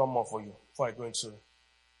 Let me read one more for you before I go into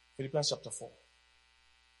Philippians chapter 4.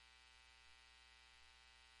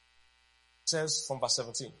 Says from verse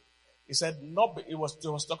 17, he said, it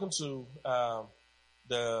was talking to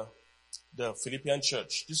the Philippian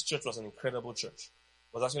church. This church was an incredible church.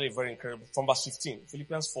 It was actually very incredible. From verse 15,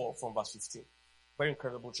 Philippians 4 from verse 15. Very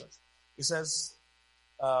incredible church. It says,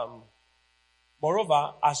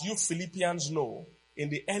 moreover, as you Philippians know, in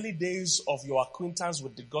the early days of your acquaintance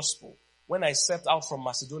with the gospel, when I set out from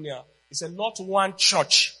Macedonia, he said, not one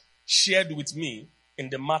church shared with me in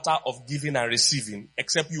the matter of giving and receiving,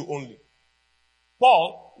 except you only.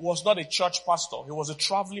 Paul was not a church pastor. He was a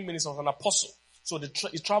traveling minister, an apostle. So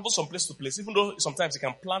he travels from place to place, even though sometimes he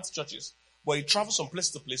can plant churches, but he travels from place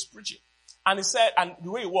to place preaching. And he said, and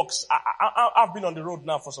the way it works, I've been on the road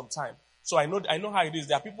now for some time, so I know how it is.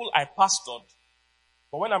 There are people I pastored,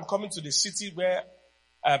 but when I'm coming to the city where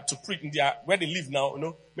to preach, where they live now,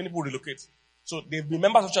 many people relocate. So they've been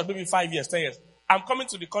members of church maybe 5 years, 10 years. I'm coming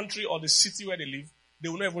to the country or the city where they live, they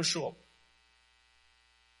will not even show up.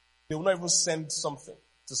 They will not even send something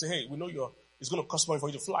to say, hey, we know it's going to cost money for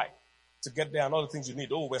you to fly to get there and all the things you need.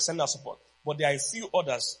 Oh, we're sending our support. But there are a few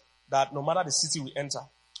others that no matter the city we enter,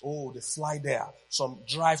 they fly there. Some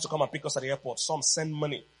drive to come and pick us at the airport. Some send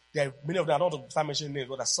money. There are many of them, I don't want to start mentioning names,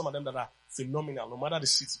 but there's some of them that are phenomenal. No matter the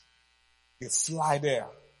city, they fly there.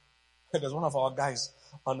 There's one of our guys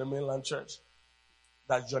on the mainland church.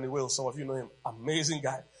 That's Johnny Will. Some of you know him. Amazing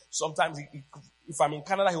guy. Sometimes, if I'm in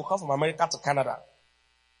Canada, he will come from America to Canada.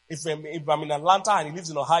 If I'm in Atlanta and he lives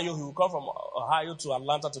in Ohio, he will come from Ohio to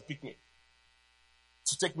Atlanta to pick me.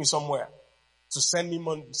 To take me somewhere. To send me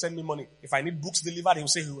money. If I need books delivered, he will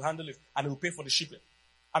say he will handle it. And he will pay for the shipping.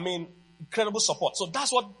 I mean, incredible support. So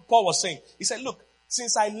that's what Paul was saying. He said, look,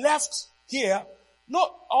 since I left here,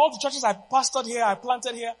 all the churches I pastored here, I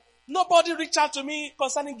planted here, nobody reached out to me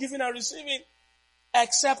concerning giving and receiving.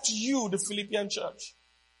 Except you, the Philippian church.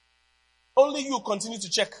 Only you continue to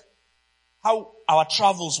check how our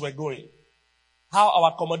travels were going. How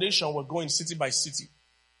our accommodation were going city by city.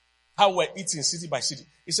 How we're eating city by city.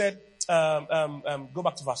 He said, go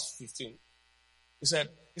back to verse 15. He said,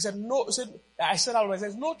 no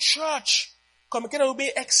church communicated will be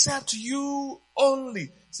except you only.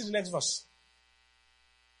 See the next verse.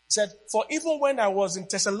 He said, for even when I was in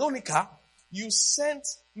Thessalonica, you sent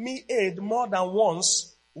me aid more than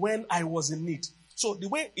once when I was in need. So the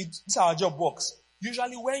way this our job works,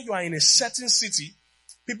 usually when you are in a certain city,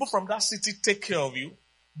 people from that city take care of you.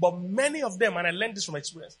 But many of them, and I learned this from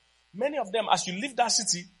experience, many of them, as you leave that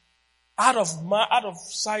city, out of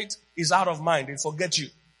sight is out of mind. They forget you.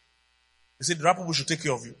 They say the right people should take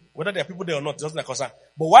care of you. Whether there are people there or not, it doesn't make concern.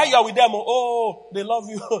 But while you are with them, they love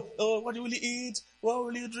you. Oh, what will you eat? What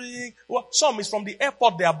will you drink? Some is from the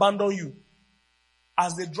airport, they abandon you.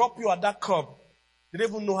 As they drop you at that curb, they don't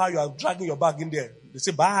even know how you are dragging your bag in there. They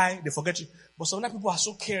say bye, they forget you. But some other people are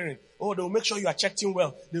so caring. They will make sure you are checked in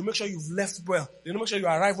well. They will make sure you've left well. They will make sure you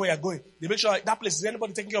arrive where you're going. They make sure that place, is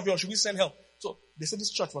anybody taking care of you or should we send help? So they said this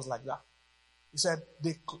church was like that. He said,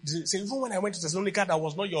 they say, even when I went to Thessalonica, that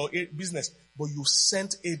was not your business, but you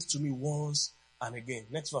sent aid to me once and again.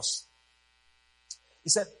 Next verse. He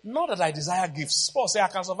said, not that I desire gifts. Paul said, I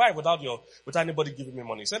can survive without anybody giving me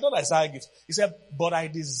money. He said, not that I desire gifts. He said, but I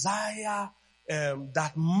desire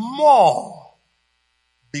that more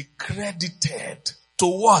be credited to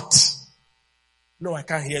what? No, I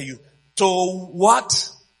can't hear you. To what?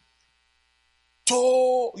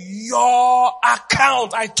 To your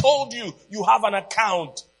account. I told you, you have an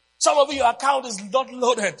account. Some of you, your account is not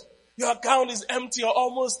loaded. Your account is empty or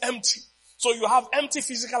almost empty. So you have empty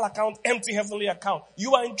physical account, empty heavenly account.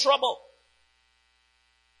 You are in trouble.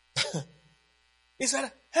 He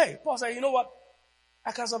said, hey, Paul said, you know what?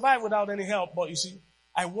 I can survive without any help, but you see,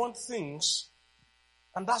 I want things,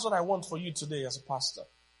 and that's what I want for you today as a pastor.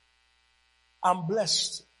 I'm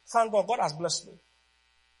blessed. Thank God, God has blessed me.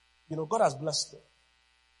 God has blessed me.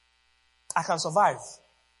 I can survive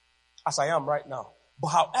as I am right now. But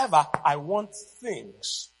however, I want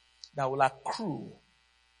things that will accrue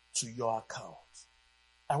to your account.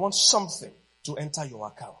 I want something to enter your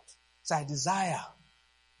account. So I desire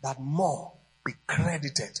that more be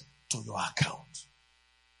credited to your account.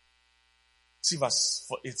 See verse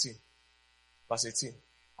 18. Verse 18.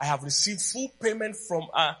 I have received full payment from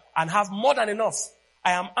and have more than enough.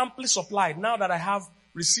 I am amply supplied. Now that I have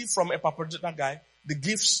received from Epaphroditus, that guy, the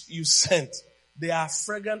gifts you sent, they are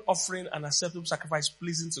fragrant offering and acceptable sacrifice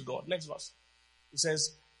pleasing to God. Next verse.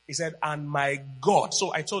 He said, and my God.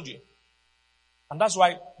 So I told you. And that's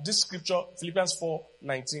why this scripture, Philippians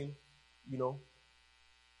 4:19,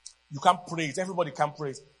 you can't pray it. Everybody can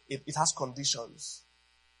pray it. It has conditions.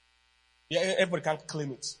 Yeah, everybody can't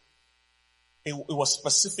claim it. It was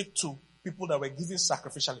specific to people that were giving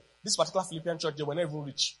sacrificially. This particular Philippian church, they were not even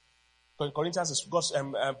rich. In Corinthians,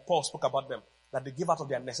 Paul spoke about them, that they give out of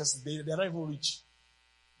their necessity. They are not even rich,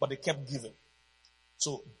 but they kept giving.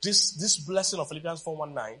 So this blessing of Philippians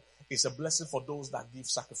 4:19 is a blessing for those that give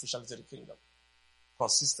sacrificially to the kingdom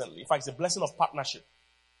consistently. In fact, it's a blessing of partnership.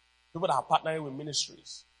 People that are partnering with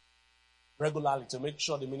ministries regularly to make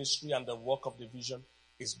sure the ministry and the work of the vision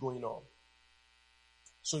is going on.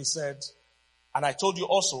 So he said, and I told you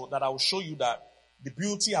also that I will show you that the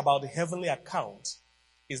beauty about the heavenly account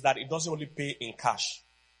is that it doesn't only pay in cash.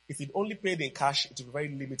 If it only paid in cash, it will be very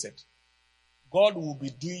limited. God will be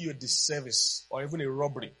doing you a disservice or even a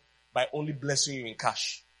robbery by only blessing you in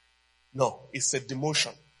cash. No, it's a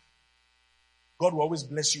demotion. God will always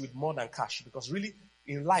bless you with more than cash, because really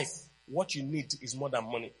in life, what you need is more than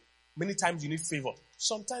money. Many times you need favor.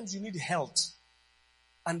 Sometimes you need health.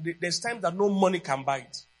 And there's times that no money can buy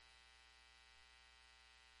it.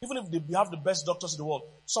 Even if you have the best doctors in the world,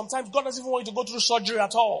 sometimes God doesn't even want you to go through surgery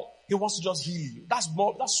at all. He wants to just heal you. That's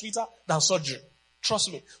sweeter than surgery.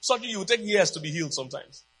 Trust me. Surgery, you will take years to be healed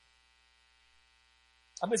sometimes.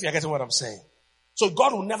 I don't know if you're getting what I'm saying. So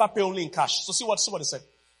God will never pay only in cash. So see what he said.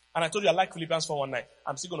 And I told you I like Philippians 4:19.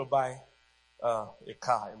 I'm still going to buy a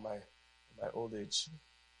car in my old age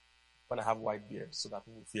when I have white beard, so that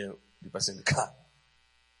people fear the person in the car.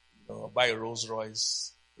 Buy a Rolls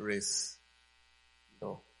Royce Wraith.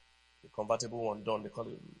 The convertible one, Dawn, they call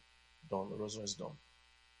it Dawn, Rolls Royce Dawn.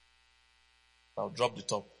 I'll drop the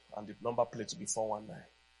top and the number plate to be 419.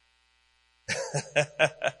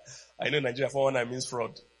 I know in Nigeria 419 means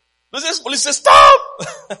fraud. Police say, stop!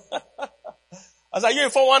 I was like, you're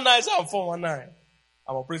 419. I said, I'm 419.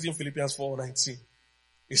 I'm operating Philippians 4:19.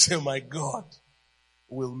 He said, my God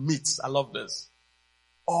will meet, I love this,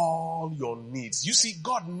 all your needs. You see,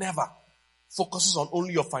 God never focuses on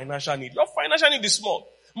only your financial need. Your financial need is small.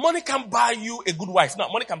 Money can buy you a good wife. No,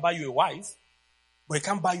 money can buy you a wife, but it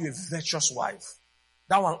can't buy you a virtuous wife.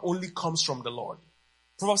 That one only comes from the Lord.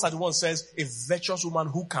 Proverbs 31 says, a virtuous woman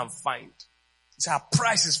who can find. It says, her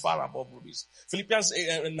price is far above rubies. Philippians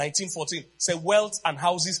 19:14 says, wealth and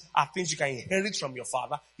houses are things you can inherit from your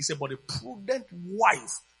father. He said, but a prudent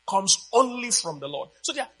wife comes only from the Lord.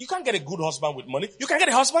 So you can't get a good husband with money. You can get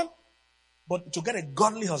a husband, but to get a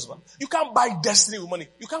godly husband, you can't buy destiny with money.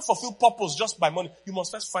 You can't fulfill purpose just by money. You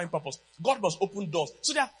must first find purpose. God must open doors.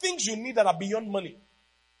 So there are things you need that are beyond money.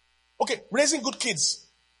 Okay, raising good kids.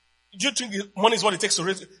 Do you think money is what it takes to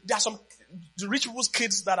raise? There are some rich people's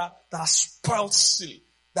kids that are spoiled silly,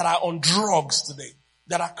 that are on drugs today,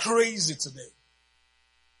 that are crazy today.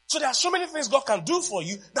 So there are so many things God can do for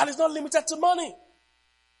you that is not limited to money.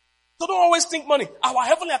 So don't always think money. Our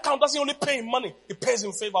heavenly account doesn't only pay in money. It pays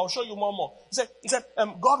in favor. I'll show you more. He said,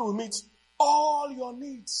 God will meet all your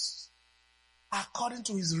needs according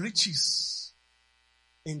to his riches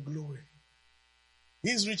in glory.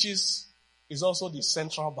 His riches is also the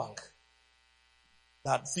central bank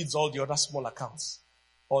that feeds all the other small accounts,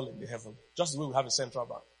 all in the heaven. Just the way we have a central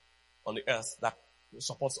bank on the earth that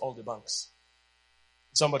supports all the banks.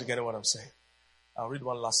 Somebody getting what I'm saying? I'll read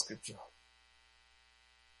one last scripture.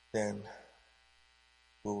 Then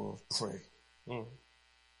we will pray. 2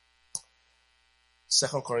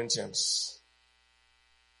 Corinthians.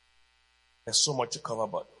 There's so much to cover,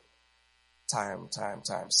 but time. 2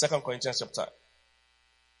 Corinthians chapter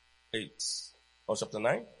 8 or chapter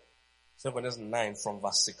 9. 2 Corinthians 9 from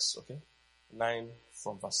verse 6. Okay? 9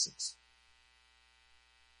 from verse 6.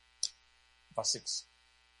 Verse 6.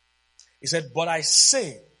 He said, but I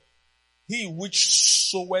say, he which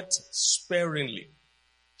soweth sparingly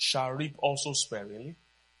shall reap also sparingly.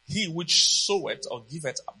 He which soweth or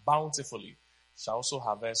giveth bountifully shall also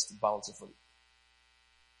harvest bountifully.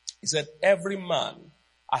 He said, every man,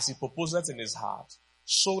 as he proposeth in his heart,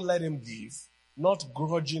 so let him give, not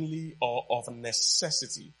grudgingly or of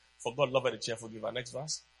necessity, for God loveth a cheerful giver. Next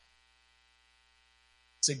verse.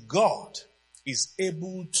 Say, God is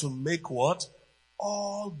able to make what?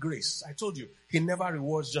 All grace. I told you, he never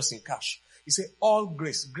rewards just in cash. He said, all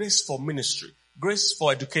grace. Grace for ministry. Grace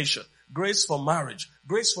for education, grace for marriage,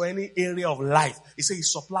 grace for any area of life. He says he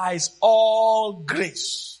supplies all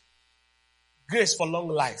grace. Grace for long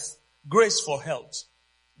life, grace for health,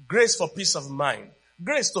 grace for peace of mind,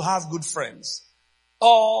 grace to have good friends.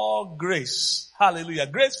 All grace. Hallelujah.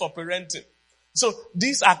 Grace for parenting. So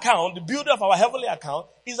this account, the beauty of our heavenly account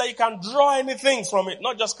is that you can draw anything from it,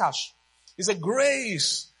 not just cash. It's a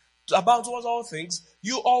grace about towards all things.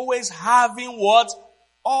 You always having what?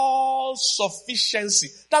 All sufficiency.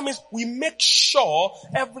 That means we make sure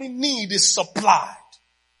every need is supplied.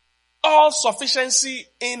 All sufficiency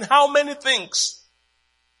in how many things?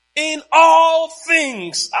 In all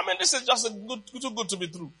things. I mean, this is just too good to be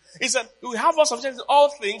true. He said, we have all sufficiency in all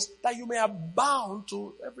things that you may abound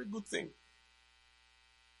to every good thing.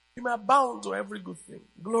 You may abound to every good thing.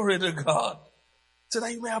 Glory to God. So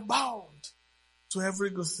that you may abound to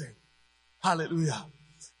every good thing. Hallelujah.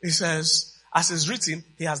 He says, as is written,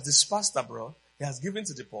 he has dispersed abroad, he has given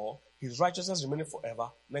to the poor, his righteousness remaining forever.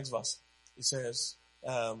 Next verse. It says,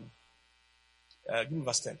 give me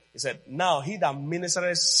verse 10. He said, now he that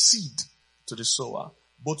ministereth seed to the sower,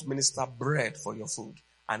 both minister bread for your food,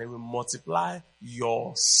 and he will multiply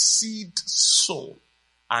your seed sown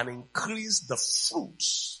and increase the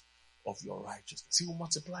fruits of your righteousness. He will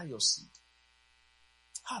multiply your seed.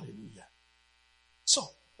 Hallelujah. So,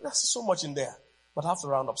 there's so much in there, but I have to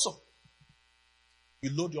round up. So,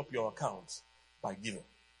 you load up your account by giving.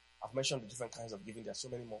 I've mentioned the different kinds of giving. There are so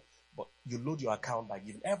many more. But you load your account by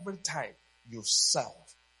giving. Every time you serve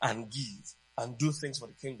and give and do things for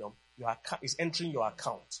the kingdom, your account is entering your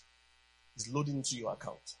account. It's loading into your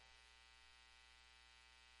account.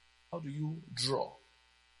 How do you draw?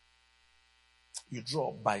 You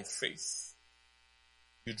draw by faith.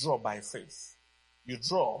 You draw by faith. You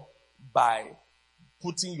draw by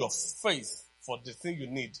putting your faith for the thing you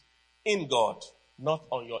need in God, not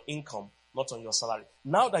on your income, not on your salary.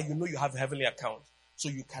 Now that you know you have a heavenly account, so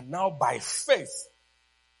you can now by faith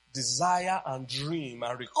desire and dream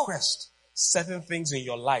and request certain things in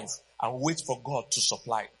your life and wait for God to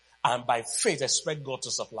supply. And by faith expect God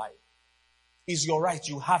to supply. Is your right,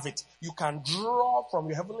 you have it. You can draw from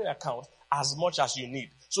your heavenly account as much as you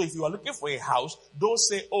need. So if you are looking for a house, don't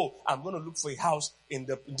say, oh, I'm going to look for a house in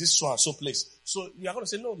this so and so place. So you are going to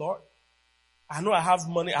say, no, Lord, I know I have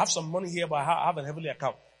money. I have some money here, but I have a heavenly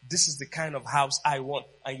account. This is the kind of house I want.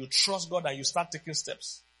 And you trust God and you start taking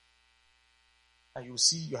steps. And you will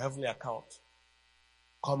see your heavenly account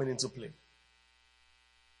coming into play.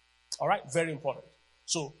 All right? Very important.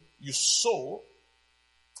 So you sow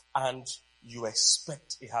and you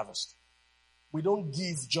expect a harvest. We don't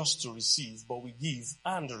give just to receive, but we give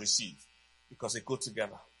and receive because they go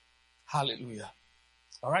together. Hallelujah.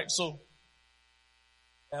 All right? So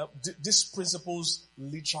these principles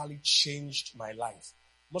literally changed my life.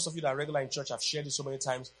 Most of you that are regular in church, I've shared it so many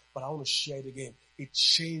times, but I want to share it again. It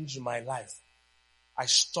changed my life. I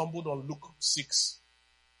stumbled on Luke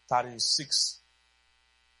 6:36,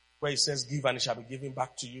 where it says, give and it shall be given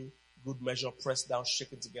back to you. Good measure, pressed down,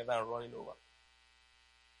 shaken together and running over.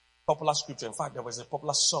 Popular scripture. In fact, there was a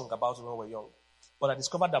popular song about it when we were young. But I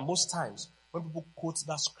discovered that most times when people quote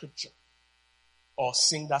that scripture or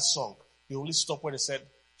sing that song, they only stop where they said,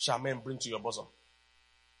 shall men bring to your bosom.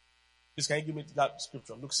 Please, can you give me that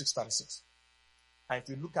scripture? Luke 6:36. And if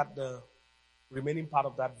you look at the remaining part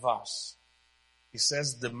of that verse, it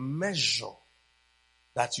says the measure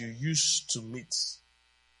that you used to meet.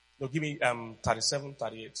 No, give me 37,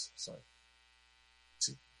 38. Sorry.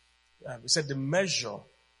 See, it said the measure.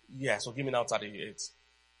 Yeah, so give me now 38.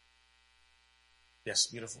 Yes,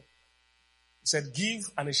 beautiful. It said,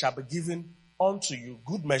 give and it shall be given unto you.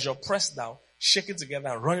 Good measure, pressed down, shaken together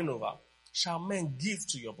and running over. Shall men give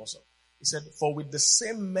to your bosom? He said, for with the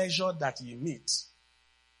same measure that ye meet,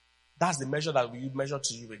 that's the measure that we measure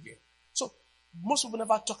to you again. So, most people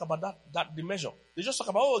never talk about that the measure. They just talk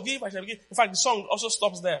about, oh, give, I shall give. In fact, the song also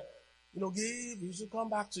stops there. You know, give, it should come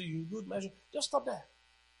back to you. Good measure. Just stop there.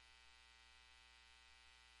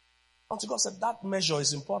 Until God said that measure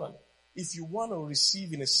is important. If you want to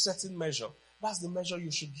receive in a certain measure, that's the measure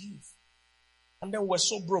you should give. And then we're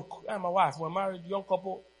so broke. I and my wife, we're married, young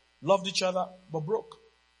couple, loved each other, but broke.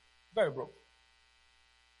 Very broke.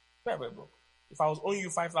 Very, very broke. If I was owing you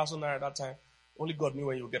 5,000 naira at that time, only God knew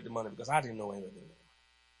when you would get the money because I didn't know when you were getting the money.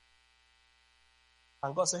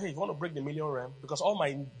 And God said, hey, if you want to break the million realm, because all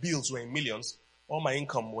my bills were in millions, all my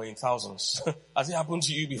income were in thousands. Has it happened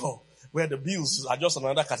to you before? Where the bills are just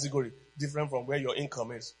another category, different from where your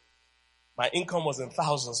income is. My income was in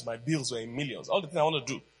thousands, my bills were in millions. All the thing I want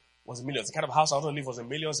to do was in millions. The kind of house I want to live was in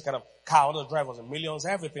millions, the kind of car I want to drive was in millions,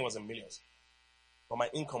 everything was in millions. But my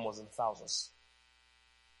income was in thousands.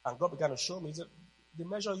 And God began to show me that the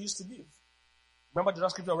measure I used to give. Remember the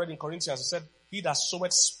last scripture I read in Corinthians, it said, he that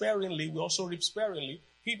soweth sparingly will also reap sparingly.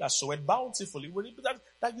 He that soweth bountifully will reap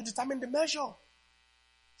that you determine the measure.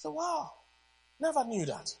 So wow, never knew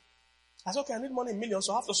that. I said, okay, I need money in millions,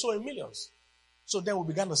 so I have to sow in millions. So then we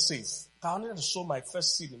began to save. I wanted to sow my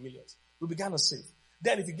first seed in millions. We began to save.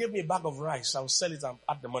 Then if you gave me a bag of rice, I would sell it and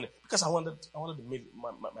add the money. Because I wanted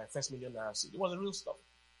my first million naira seed. It was the real stuff.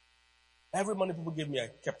 Every money people gave me, I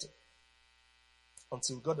kept it.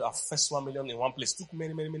 Until we got our first 1 million in one place. It took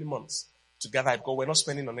many, many, many months to gather it because we're not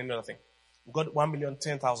spending on any other thing. We got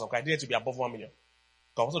 1,010,000. I did it to be above 1 million.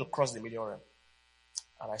 Because I wanted to cross the million realm.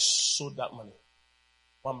 And I sold that money.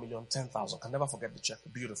 1,010,000. Can never forget the check.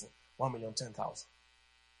 Beautiful. 1,010,000.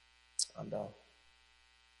 And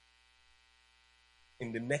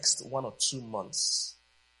in the next 1 or 2 months,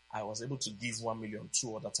 I was able to give 1 million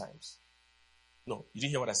 2 other times. No, you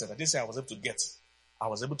didn't hear what I said. I didn't say I was able to get. I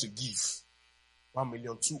was able to give 1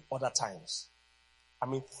 million 2 other times. I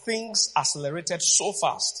mean, things accelerated so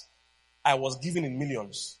fast. I was giving in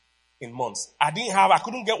millions in months. I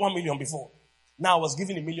couldn't get 1 million before. Now I was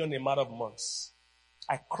giving a million in a matter of months.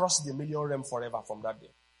 I crossed the million realm forever from that day.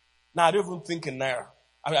 Now I don't even think in naira.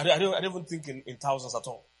 I don't even think in thousands at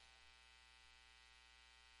all.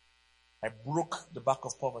 I broke the back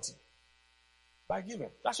of poverty by giving.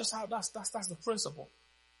 That's just how, that's the principle.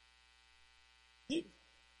 Give.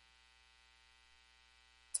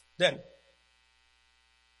 Then,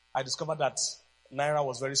 I discovered that Naira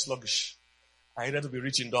was very sluggish. I needed to be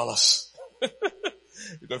rich in dollars.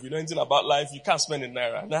 Because if you know anything about life, you can't spend in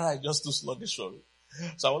Naira. Naira is just too sluggish for me.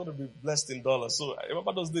 So I wanted to be blessed in dollars. So I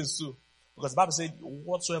remember those days too. Because the Bible said,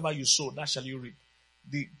 whatsoever you sow, that shall you reap.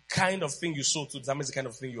 The kind of thing you sow to determines the kind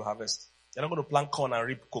of thing you harvest. You're not going to plant corn and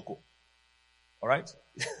reap cocoa. Alright?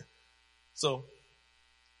 So,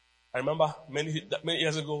 I remember many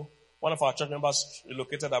years ago, one of our church members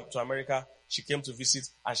relocated up to America. She came to visit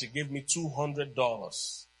and she gave me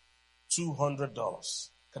 $200. $200.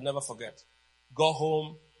 Can never forget. Got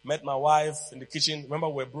home, met my wife in the kitchen. Remember,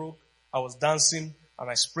 we were broke. I was dancing and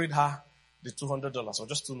I sprayed her the $200. Or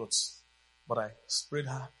just 2 notes. But I sprayed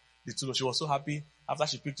her the 2 notes. She was so happy. After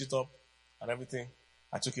she picked it up and everything,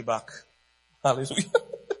 I took it back. Hallelujah.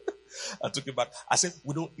 I took it back. I said,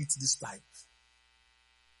 we don't eat this type.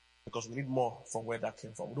 Because we need more from where that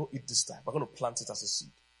came from. We don't eat this type. We're going to plant it as a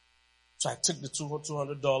seed. So I took the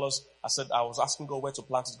 $200. I said, I was asking God where to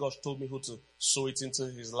plant it. God told me who to sow it into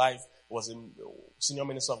his life. It was a senior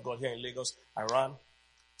minister of God here in Lagos. I ran.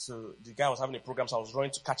 So the guy was having a program, so I was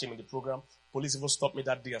running to catch him in the program. Police even stopped me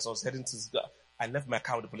that day as I was heading to his guy. I left my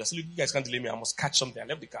car with the police. I said, look, you guys can't delay me. I must catch something. I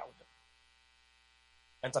left the car with them.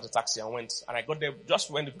 Entered the taxi and went. And I got there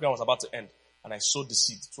just when the program was about to end. And I sowed the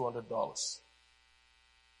seed, $200.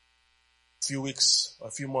 Few weeks or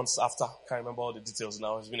a few months after, can't remember all the details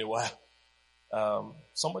now, it's been a while.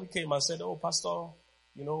 Somebody came and said, oh, Pastor,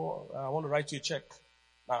 I want to write you a check.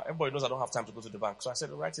 Now, everybody knows I don't have time to go to the bank. So I said,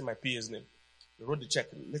 write in my PA's name. They wrote the check.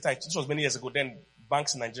 Later, this was many years ago. Then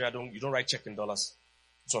banks in Nigeria you don't write check in dollars.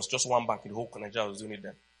 It was just one bank in the whole Nigeria was doing it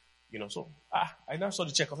then. So I now saw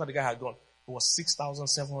the check after the guy had gone. It was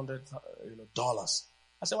 $6,700 dollars.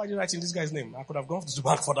 I said, why did you write in this guy's name? I could have gone to the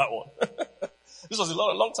bank for that one. This was a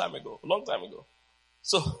long time ago.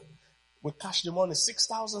 So we cashed the money,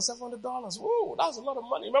 $6,700. Whoa, that was a lot of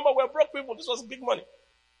money. Remember, we're broke people. This was big money.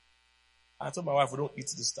 I told my wife, we don't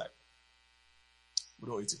eat this type. We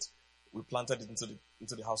don't eat it. We planted it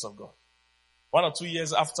into the house of God. 1 or 2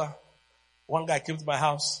 years after, one guy came to my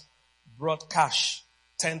house, brought cash,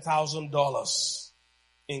 $10,000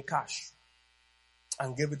 in cash,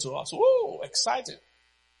 and gave it to us. Whoa, excited.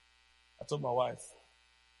 I told my wife,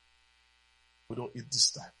 we don't eat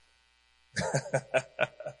this type.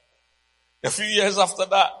 A few years after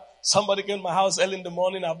that, somebody came to my house early in the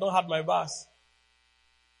morning. I've not had my bath.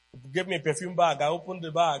 Gave me a perfume bag. I opened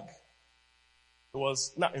the bag. It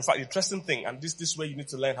was, in fact, interesting thing. And this is where you need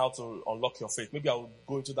to learn how to unlock your faith. Maybe I'll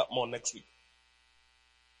go into that more next week.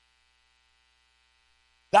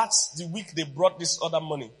 That's the week they brought this other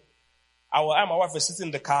money. I and my wife were sitting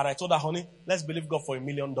in the car and I told her, honey, let's believe God for $1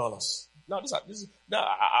 million. Now,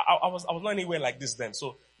 I was not anywhere like this then.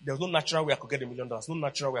 So there was no natural way I could get $1 million. No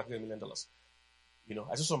natural way I could get $1 million.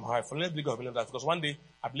 I just told my wife, let's believe God for $1 million. Because one day,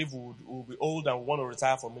 I believe we'll be old and we want to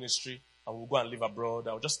retire from ministry and we'll go and live abroad.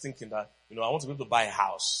 I was just thinking that, I want to be able to buy a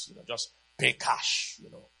house, just pay cash, I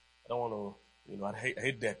don't want to, I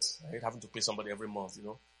hate debt. I hate having to pay somebody every month,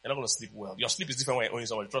 You're not going to sleep well. Your sleep is different when you're owing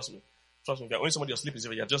somebody, trust me. Trust me, if you're owing somebody, your sleep is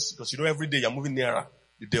different. You're just, because every day you're moving nearer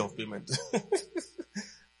the day of payment.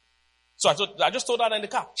 So I just told her in the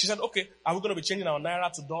car. She said, okay, are we going to be changing our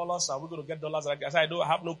Naira to dollars? Are we going to get dollars? I said, I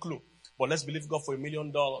have no clue. But let's believe God for $1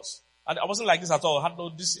 million. I wasn't like this at all. I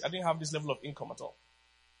didn't have this level of income at all.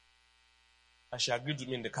 And she agreed with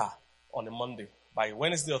me in the car on a Monday. By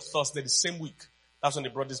Wednesday or Thursday, the same week, that's when they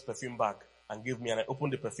brought this perfume bag and gave me, and I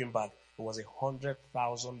opened the perfume bag. It was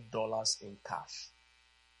 $100,000 in cash.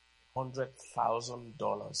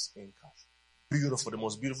 $100,000 in cash. Beautiful, the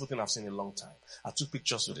most beautiful thing I've seen in a long time. I took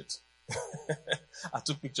pictures with it. I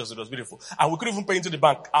took pictures. It was beautiful. And we couldn't even pay into the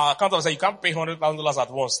bank. Our accountant said, you can't pay $100,000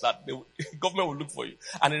 at once. That the government will look for you.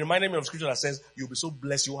 And it reminded me of scripture that says, you'll be so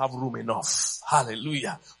blessed you'll have room enough.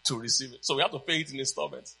 Hallelujah. To receive it. So we have to pay it in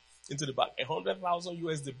installments into the bank. $100,000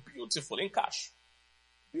 USD. Beautiful. In cash.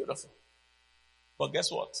 Beautiful. But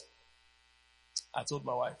guess what? I told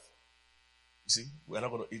my wife, you see, we're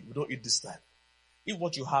not going to eat. We don't eat this time. If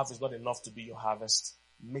what you have is not enough to be your harvest,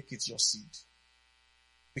 make it your seed.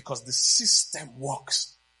 Because the system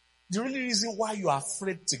works. The only reason why you are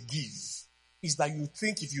afraid to give is that you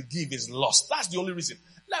think if you give is lost. That's the only reason.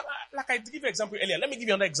 Like I gave you an example earlier. Let me give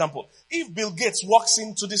you another example. If Bill Gates walks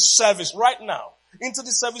into this service right now,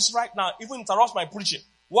 even interrupts my preaching,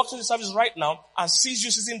 walks into the service right now and sees you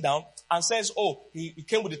sitting down and says, oh, he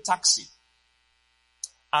came with a taxi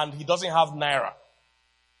and he doesn't have Naira.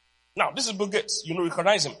 Now, this is Bill Gates. You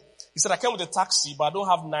recognize him. He said, I came with a taxi, but I don't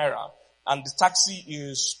have Naira. and the taxi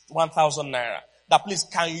is 1,000 naira. That please,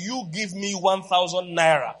 can you give me 1,000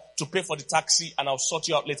 naira to pay for the taxi and I'll sort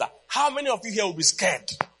you out later? How many of you here will be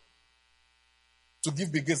scared to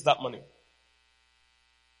give Bill Gates that money?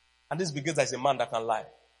 And this Bill Gates is a man that can lie.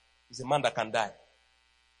 He's a man that can die.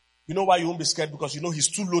 You know why you won't be scared? Because you know he's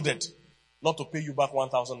too loaded not to pay you back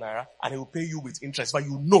 1,000 naira, and he will pay you with interest. But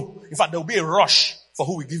you know, in fact, there will be a rush for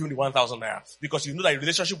who will give him the 1,000 naira, because you know that the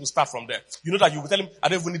relationship will start from there. You know that you will tell him, I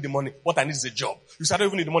don't even need the money. What I need is a job. You say, I don't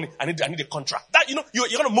even need the money. I need a contract. That, you know, you're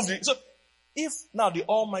going to move the, so if now the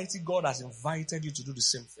Almighty God has invited you to do the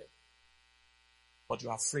same thing, but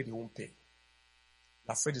you're afraid he won't pay.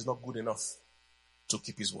 You're afraid he's not good enough to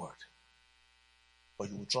keep his word. But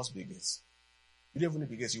you will trust Bill Gates. You don't even need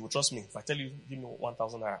Bill Gates. You will trust me. If I tell you, give me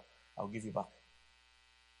 1,000 naira, I'll give you back.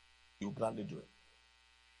 You will gladly do it.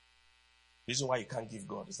 The reason why you can't give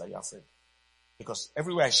God is that you're afraid. Because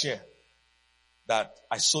everywhere I share that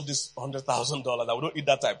I sold this $100,000 that we don't eat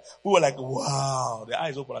that time, people were like, wow, their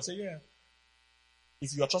eyes open. I say, yeah.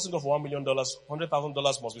 If you are trusting God for $1 million,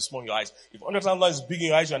 $100,000 must be small in your eyes. If $100,000 is big in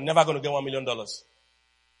your eyes, you are never going to get $1 million.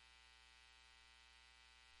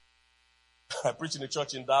 I preached in a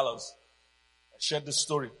church in Dallas. I shared this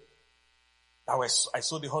story. I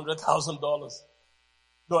sold the $100,000.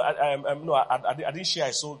 No, I didn't share.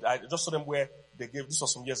 I just saw them where they gave. This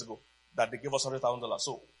was some years ago that they gave us $100,000.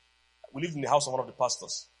 So we lived in the house of one of the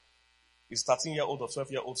pastors. His 13-year-old or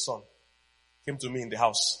 12-year-old son came to me in the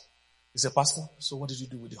house. He said, Pastor, so what did you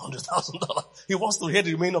do with the $100,000? He wants to hear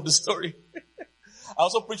the remainder of the story. I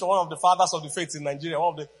also preached on one of the fathers of the faith in Nigeria,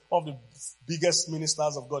 one of the biggest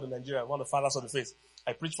ministers of God in Nigeria, one of the fathers of the faith.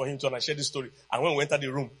 I preached for him too, and I shared this story. And when we entered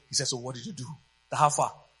the room, he said, so what did you do? How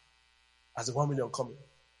far? As the 1 million coming.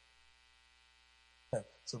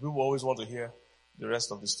 So people always want to hear the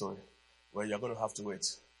rest of the story. Well, you're going to have to wait.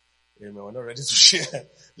 Amen. We're not ready to share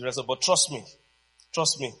the rest of it. But trust me,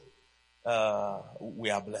 we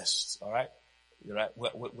are blessed. All right? You're right.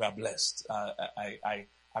 We are blessed.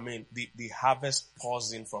 I mean, the harvest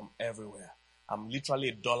pours in from everywhere. I'm literally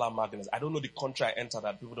a dollar magnet. I don't know the country I enter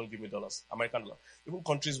that people don't give me dollars. American dollar. Even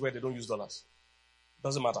countries where they don't use dollars.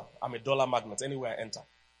 Doesn't matter. I'm a dollar magnet anywhere I enter.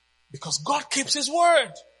 Because God keeps his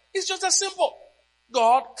word. It's just that simple.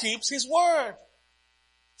 God keeps his word.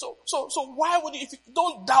 So why would you, if you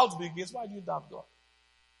don't doubt Bill Gates, why do you doubt God?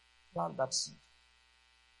 Plant that seed.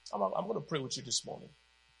 I'm going to pray with you this morning.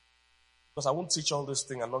 Because I won't teach all this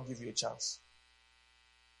thing and not give you a chance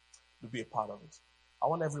to be a part of it. I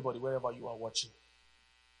want everybody, wherever you are watching,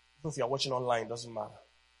 even if you are watching online, doesn't matter.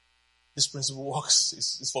 This principle works.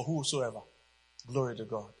 It's for whosoever. Glory to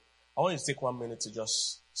God. I want you to take 1 minute to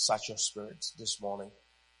just search your spirit this morning.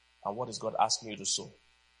 And what is God asking you to sow?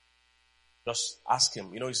 Just ask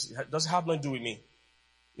him. You know, it doesn't have nothing to do with me.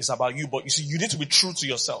 It's about you. But you see, you need to be true to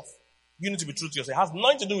yourself. You need to be true to yourself. It has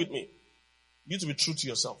nothing to do with me. You need to be true to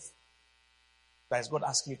yourself. That is God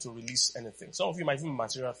asking you to release anything. Some of you might even be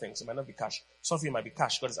material things. It might not be cash. Some of you might be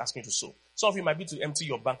cash. God is asking you to sow. Some of you might be to empty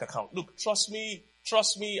your bank account. Look, trust me.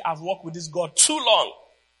 I've walked with this God too long.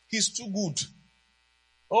 He's too good.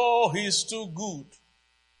 Oh, he's too good.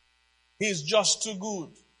 He's just too good.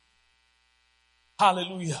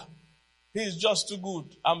 Hallelujah. He's just too good.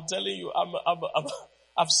 I'm telling you,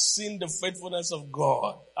 I've seen the faithfulness of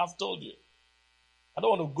God. I've told you. I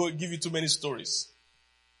don't want to go give you too many stories.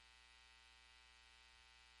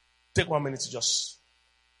 Take 1 minute to just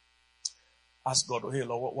ask God, hey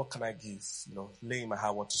Lord, what can I give? You know, lay in my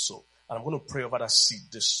heart what to sow. And I'm going to pray over that seed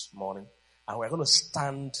this morning. And we're going to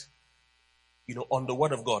stand, you know, on the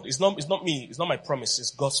word of God. It's not me. It's not my promise.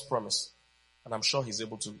 It's God's promise. And I'm sure he's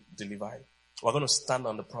able to deliver it. We're going to stand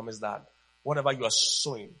on the promise that whatever you are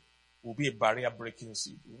sowing will be a barrier breaking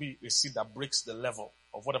seed. It will be a seed that breaks the level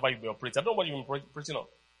of whatever you've been operating. I don't know what you've been operating on.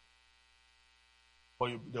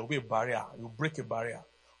 But there will be a barrier. You will break a barrier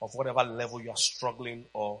of whatever level you are struggling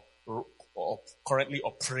or currently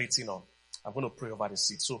operating on. I'm going to pray over the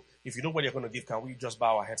seed. So if you know what you're going to give, can we just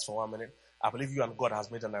bow our heads for 1 minute? I believe you and God has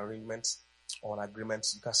made an arrangement or an agreement.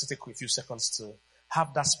 You can still take a few seconds to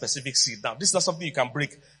have that specific seed. Now, this is not something you can break.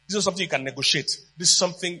 This is something you can negotiate. This is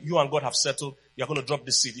something you and God have settled. You're going to drop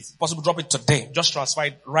this seed. If possible, drop it today. Just transfer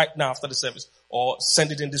it right now after the service or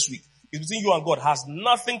send it in this week. It's between you and God. It has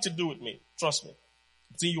nothing to do with me. Trust me.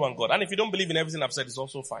 Between you and God. And if you don't believe in everything I've said, it's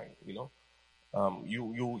also fine. You know,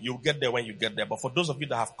 you'll get there when you get there. But for those of you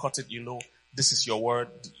that have caught it, you know, this is your word.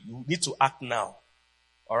 You need to act now.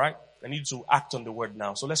 All right? I need to act on the word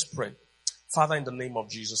now. So let's pray. Father, in the name of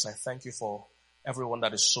Jesus, I thank you for everyone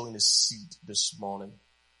that is sowing a seed this morning.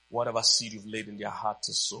 Whatever seed you've laid in their heart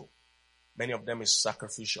to sow. Many of them is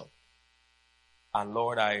sacrificial. And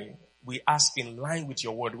Lord, I we ask in line with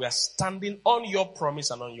your word. We are standing on your promise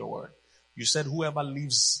and on your word. You said whoever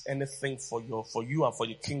leaves anything for you and for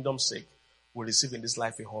your kingdom's sake will receive in this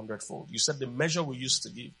life 100-fold. You said the measure we used to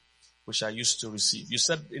give, we shall use to receive. You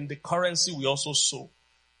said in the currency we also sow,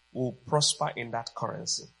 will prosper in that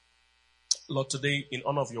currency. Lord, today in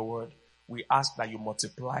honor of your word, we ask that you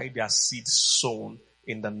multiply their seed sown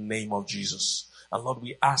in the name of Jesus. And Lord,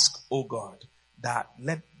 we ask, oh God, that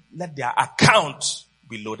let their account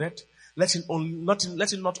be loaded. Let it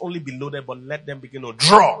not only be loaded, but let them begin to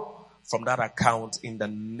draw from that account in the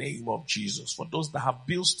name of Jesus. For those that have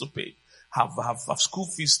bills to pay, have school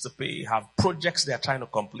fees to pay, have projects they are trying to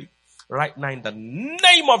complete, right now in the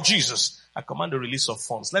name of Jesus, I command the release of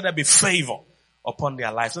funds. Let there be favor upon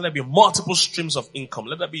their lives. Let there be multiple streams of income.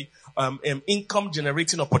 Let there be income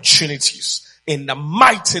generating opportunities in the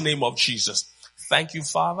mighty name of Jesus. Thank you,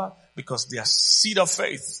 Father, because their seed of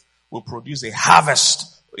faith will produce a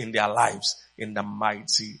harvest in their lives in the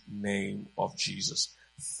mighty name of Jesus.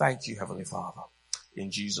 Thank you, Heavenly Father.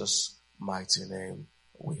 In Jesus' mighty name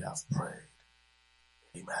we have prayed.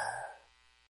 Amen.